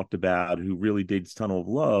 19-year-old you talked about who really digs Tunnel of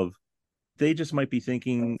Love, they just might be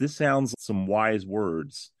thinking, this sounds some wise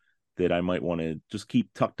words that I might want to just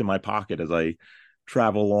keep tucked in my pocket as I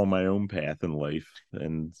travel along my own path in life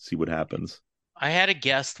and see what happens. I had a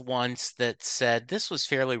guest once that said this was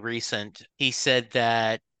fairly recent. He said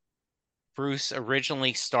that Bruce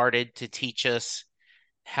originally started to teach us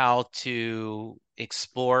how to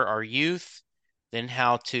explore our youth, then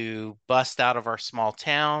how to bust out of our small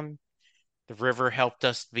town. The river helped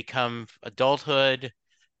us become adulthood.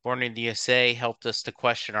 Born in the USA helped us to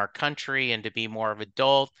question our country and to be more of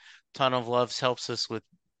adult. Ton of Loves helps us with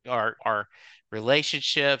our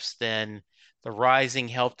relationships. Then The Rising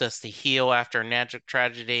helped us to heal after a natural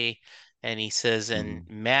tragedy. And he says, and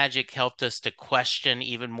Magic helped us to question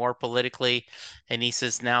even more politically. And he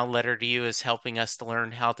says, now Letter to You is helping us to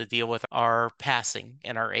learn how to deal with our passing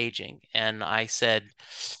and our aging. And I said,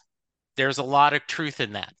 there's a lot of truth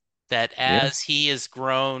in that as he has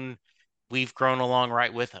grown, we've grown along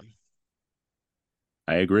right with him.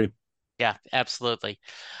 I agree. Yeah, absolutely.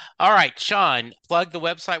 All right, Shawn, plug the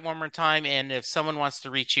website one more time. And if someone wants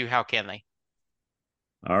to reach you, how can they?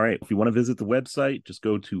 All right. If you want to visit the website, just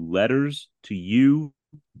go to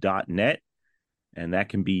letterstoyou.net. And that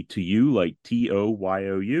can be to you like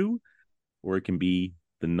TOYOU, or it can be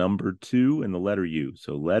the number 2 and the letter U.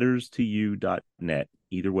 So letterstoyou.net.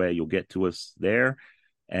 Either way, you'll get to us there.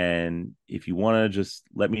 And if you want to just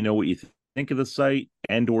let me know what you think of the site,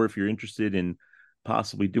 and or if you're interested in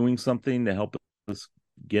possibly doing something to help us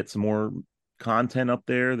get some more content up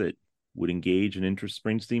there that would engage and interest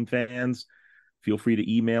Springsteen fans, feel free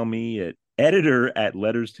to email me at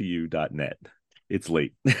editor@letterstoyou.net. It's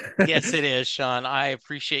late. Yes, it is, Shawn. I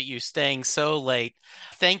appreciate you staying so late.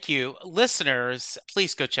 Thank you. Listeners,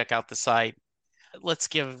 please go check out the site. Let's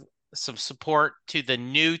give some support to the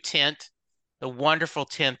new tent, the wonderful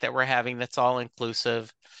tent that we're having that's all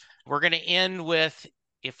inclusive. We're going to end with,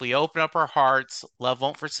 if we open up our hearts, love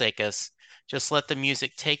won't forsake us. Just let the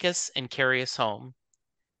music take us and carry us home.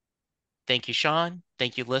 Thank you, Shawn.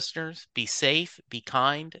 Thank you, listeners. Be safe, be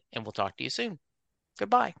kind, and we'll talk to you soon.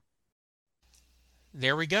 Goodbye.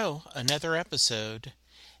 There we go. Another episode.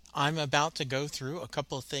 I'm about to go through a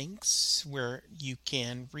couple of things where you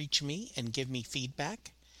can reach me and give me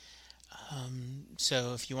feedback.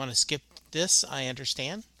 So if you want to skip this, I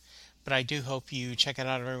understand. But I do hope you check it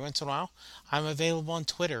out every once in a while. I'm available on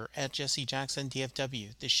Twitter at Jesse Jackson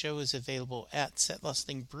DFW. The show is available at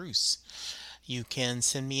setlustingbruce. You can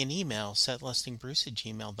send me an email,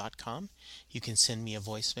 setlustingbruce@gmail.com. You can send me a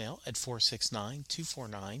voicemail at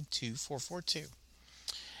 469-249-2442.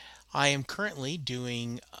 I am currently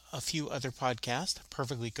doing a few other podcasts.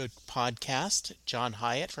 Perfectly Good Podcast, John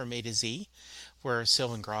Hyatt from A to Z, where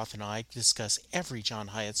Sylvan Groth and I discuss every John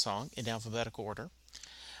Hyatt song in alphabetical order.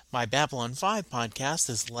 My Babylon 5 podcast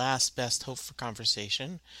is Last Best Hope for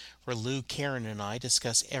Conversation, where Lou, Karen, and I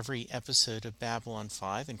discuss every episode of Babylon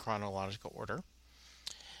 5 in chronological order.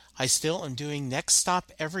 I still am doing Next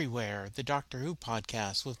Stop Everywhere, the Doctor Who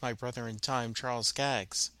podcast with my brother in time, Charles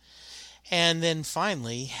Skaggs. And then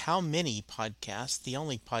finally, How Many Podcasts, the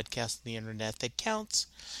only podcast on the internet that counts,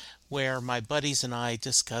 where my buddies and I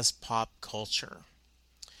discuss pop culture.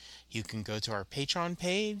 You can go to our Patreon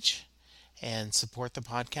page and support the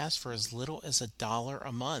podcast for as little as $1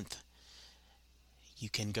 a month. You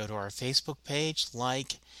can go to our Facebook page,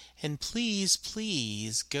 and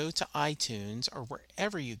please go to iTunes or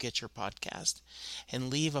wherever you get your podcast and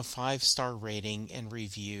leave a 5-star rating and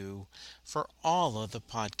review for all of the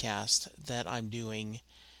podcasts that I'm doing.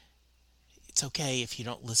 It's okay if you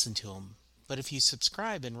don't listen to them, but if you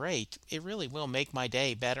subscribe and rate, it really will make my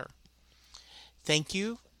day better. Thank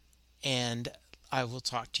you, and I will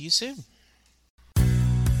talk to you soon.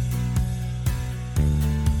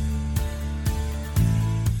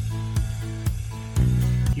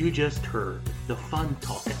 You just heard the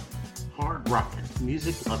fun-talking, hard-rocking,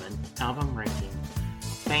 music-loving, album-ranking,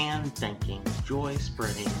 fan-thinking,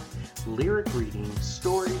 joy-spreading, lyric-reading,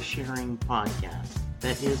 story-sharing podcast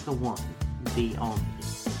that is the one, the only,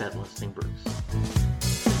 Set Listing Bruce.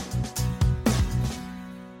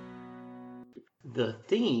 The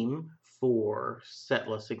theme for Set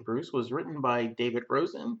Listing Bruce was written by David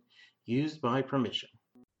Rosen, used by permission.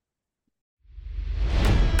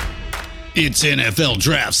 It's NFL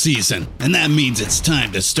draft season, and that means it's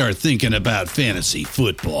time to start thinking about fantasy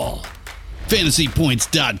football.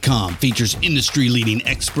 FantasyPoints.com features industry-leading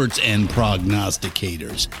experts and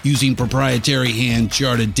prognosticators using proprietary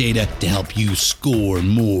hand-charted data to help you score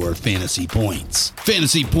more fantasy points.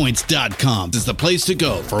 FantasyPoints.com is the place to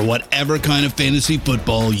go for whatever kind of fantasy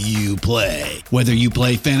football you play. Whether you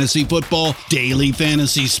play fantasy football, daily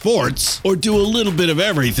fantasy sports, or do a little bit of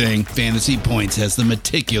everything, Fantasy Points has the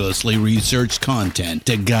meticulously researched content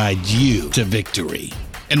to guide you to victory.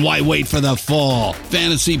 And why wait for the fall?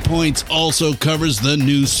 Fantasy Points also covers the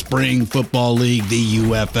new spring football league, the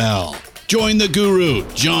UFL. Join the guru,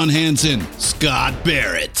 John Hansen, Scott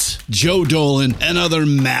Barrett, Joe Dolan, and other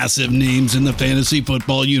massive names in the fantasy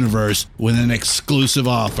football universe with an exclusive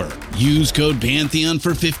offer. Use code Pantheon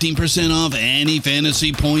for 15% off any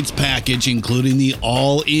Fantasy Points package, including the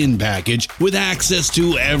all-in package with access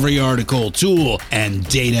to every article, tool, and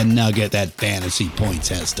data nugget that Fantasy Points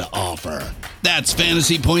has to offer. That's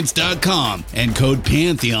fantasypoints.com and code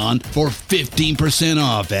Pantheon for 15%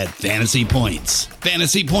 off at Fantasy Points.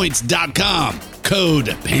 Fantasypoints.com,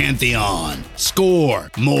 code Pantheon. Score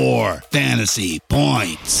more fantasy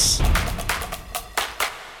points.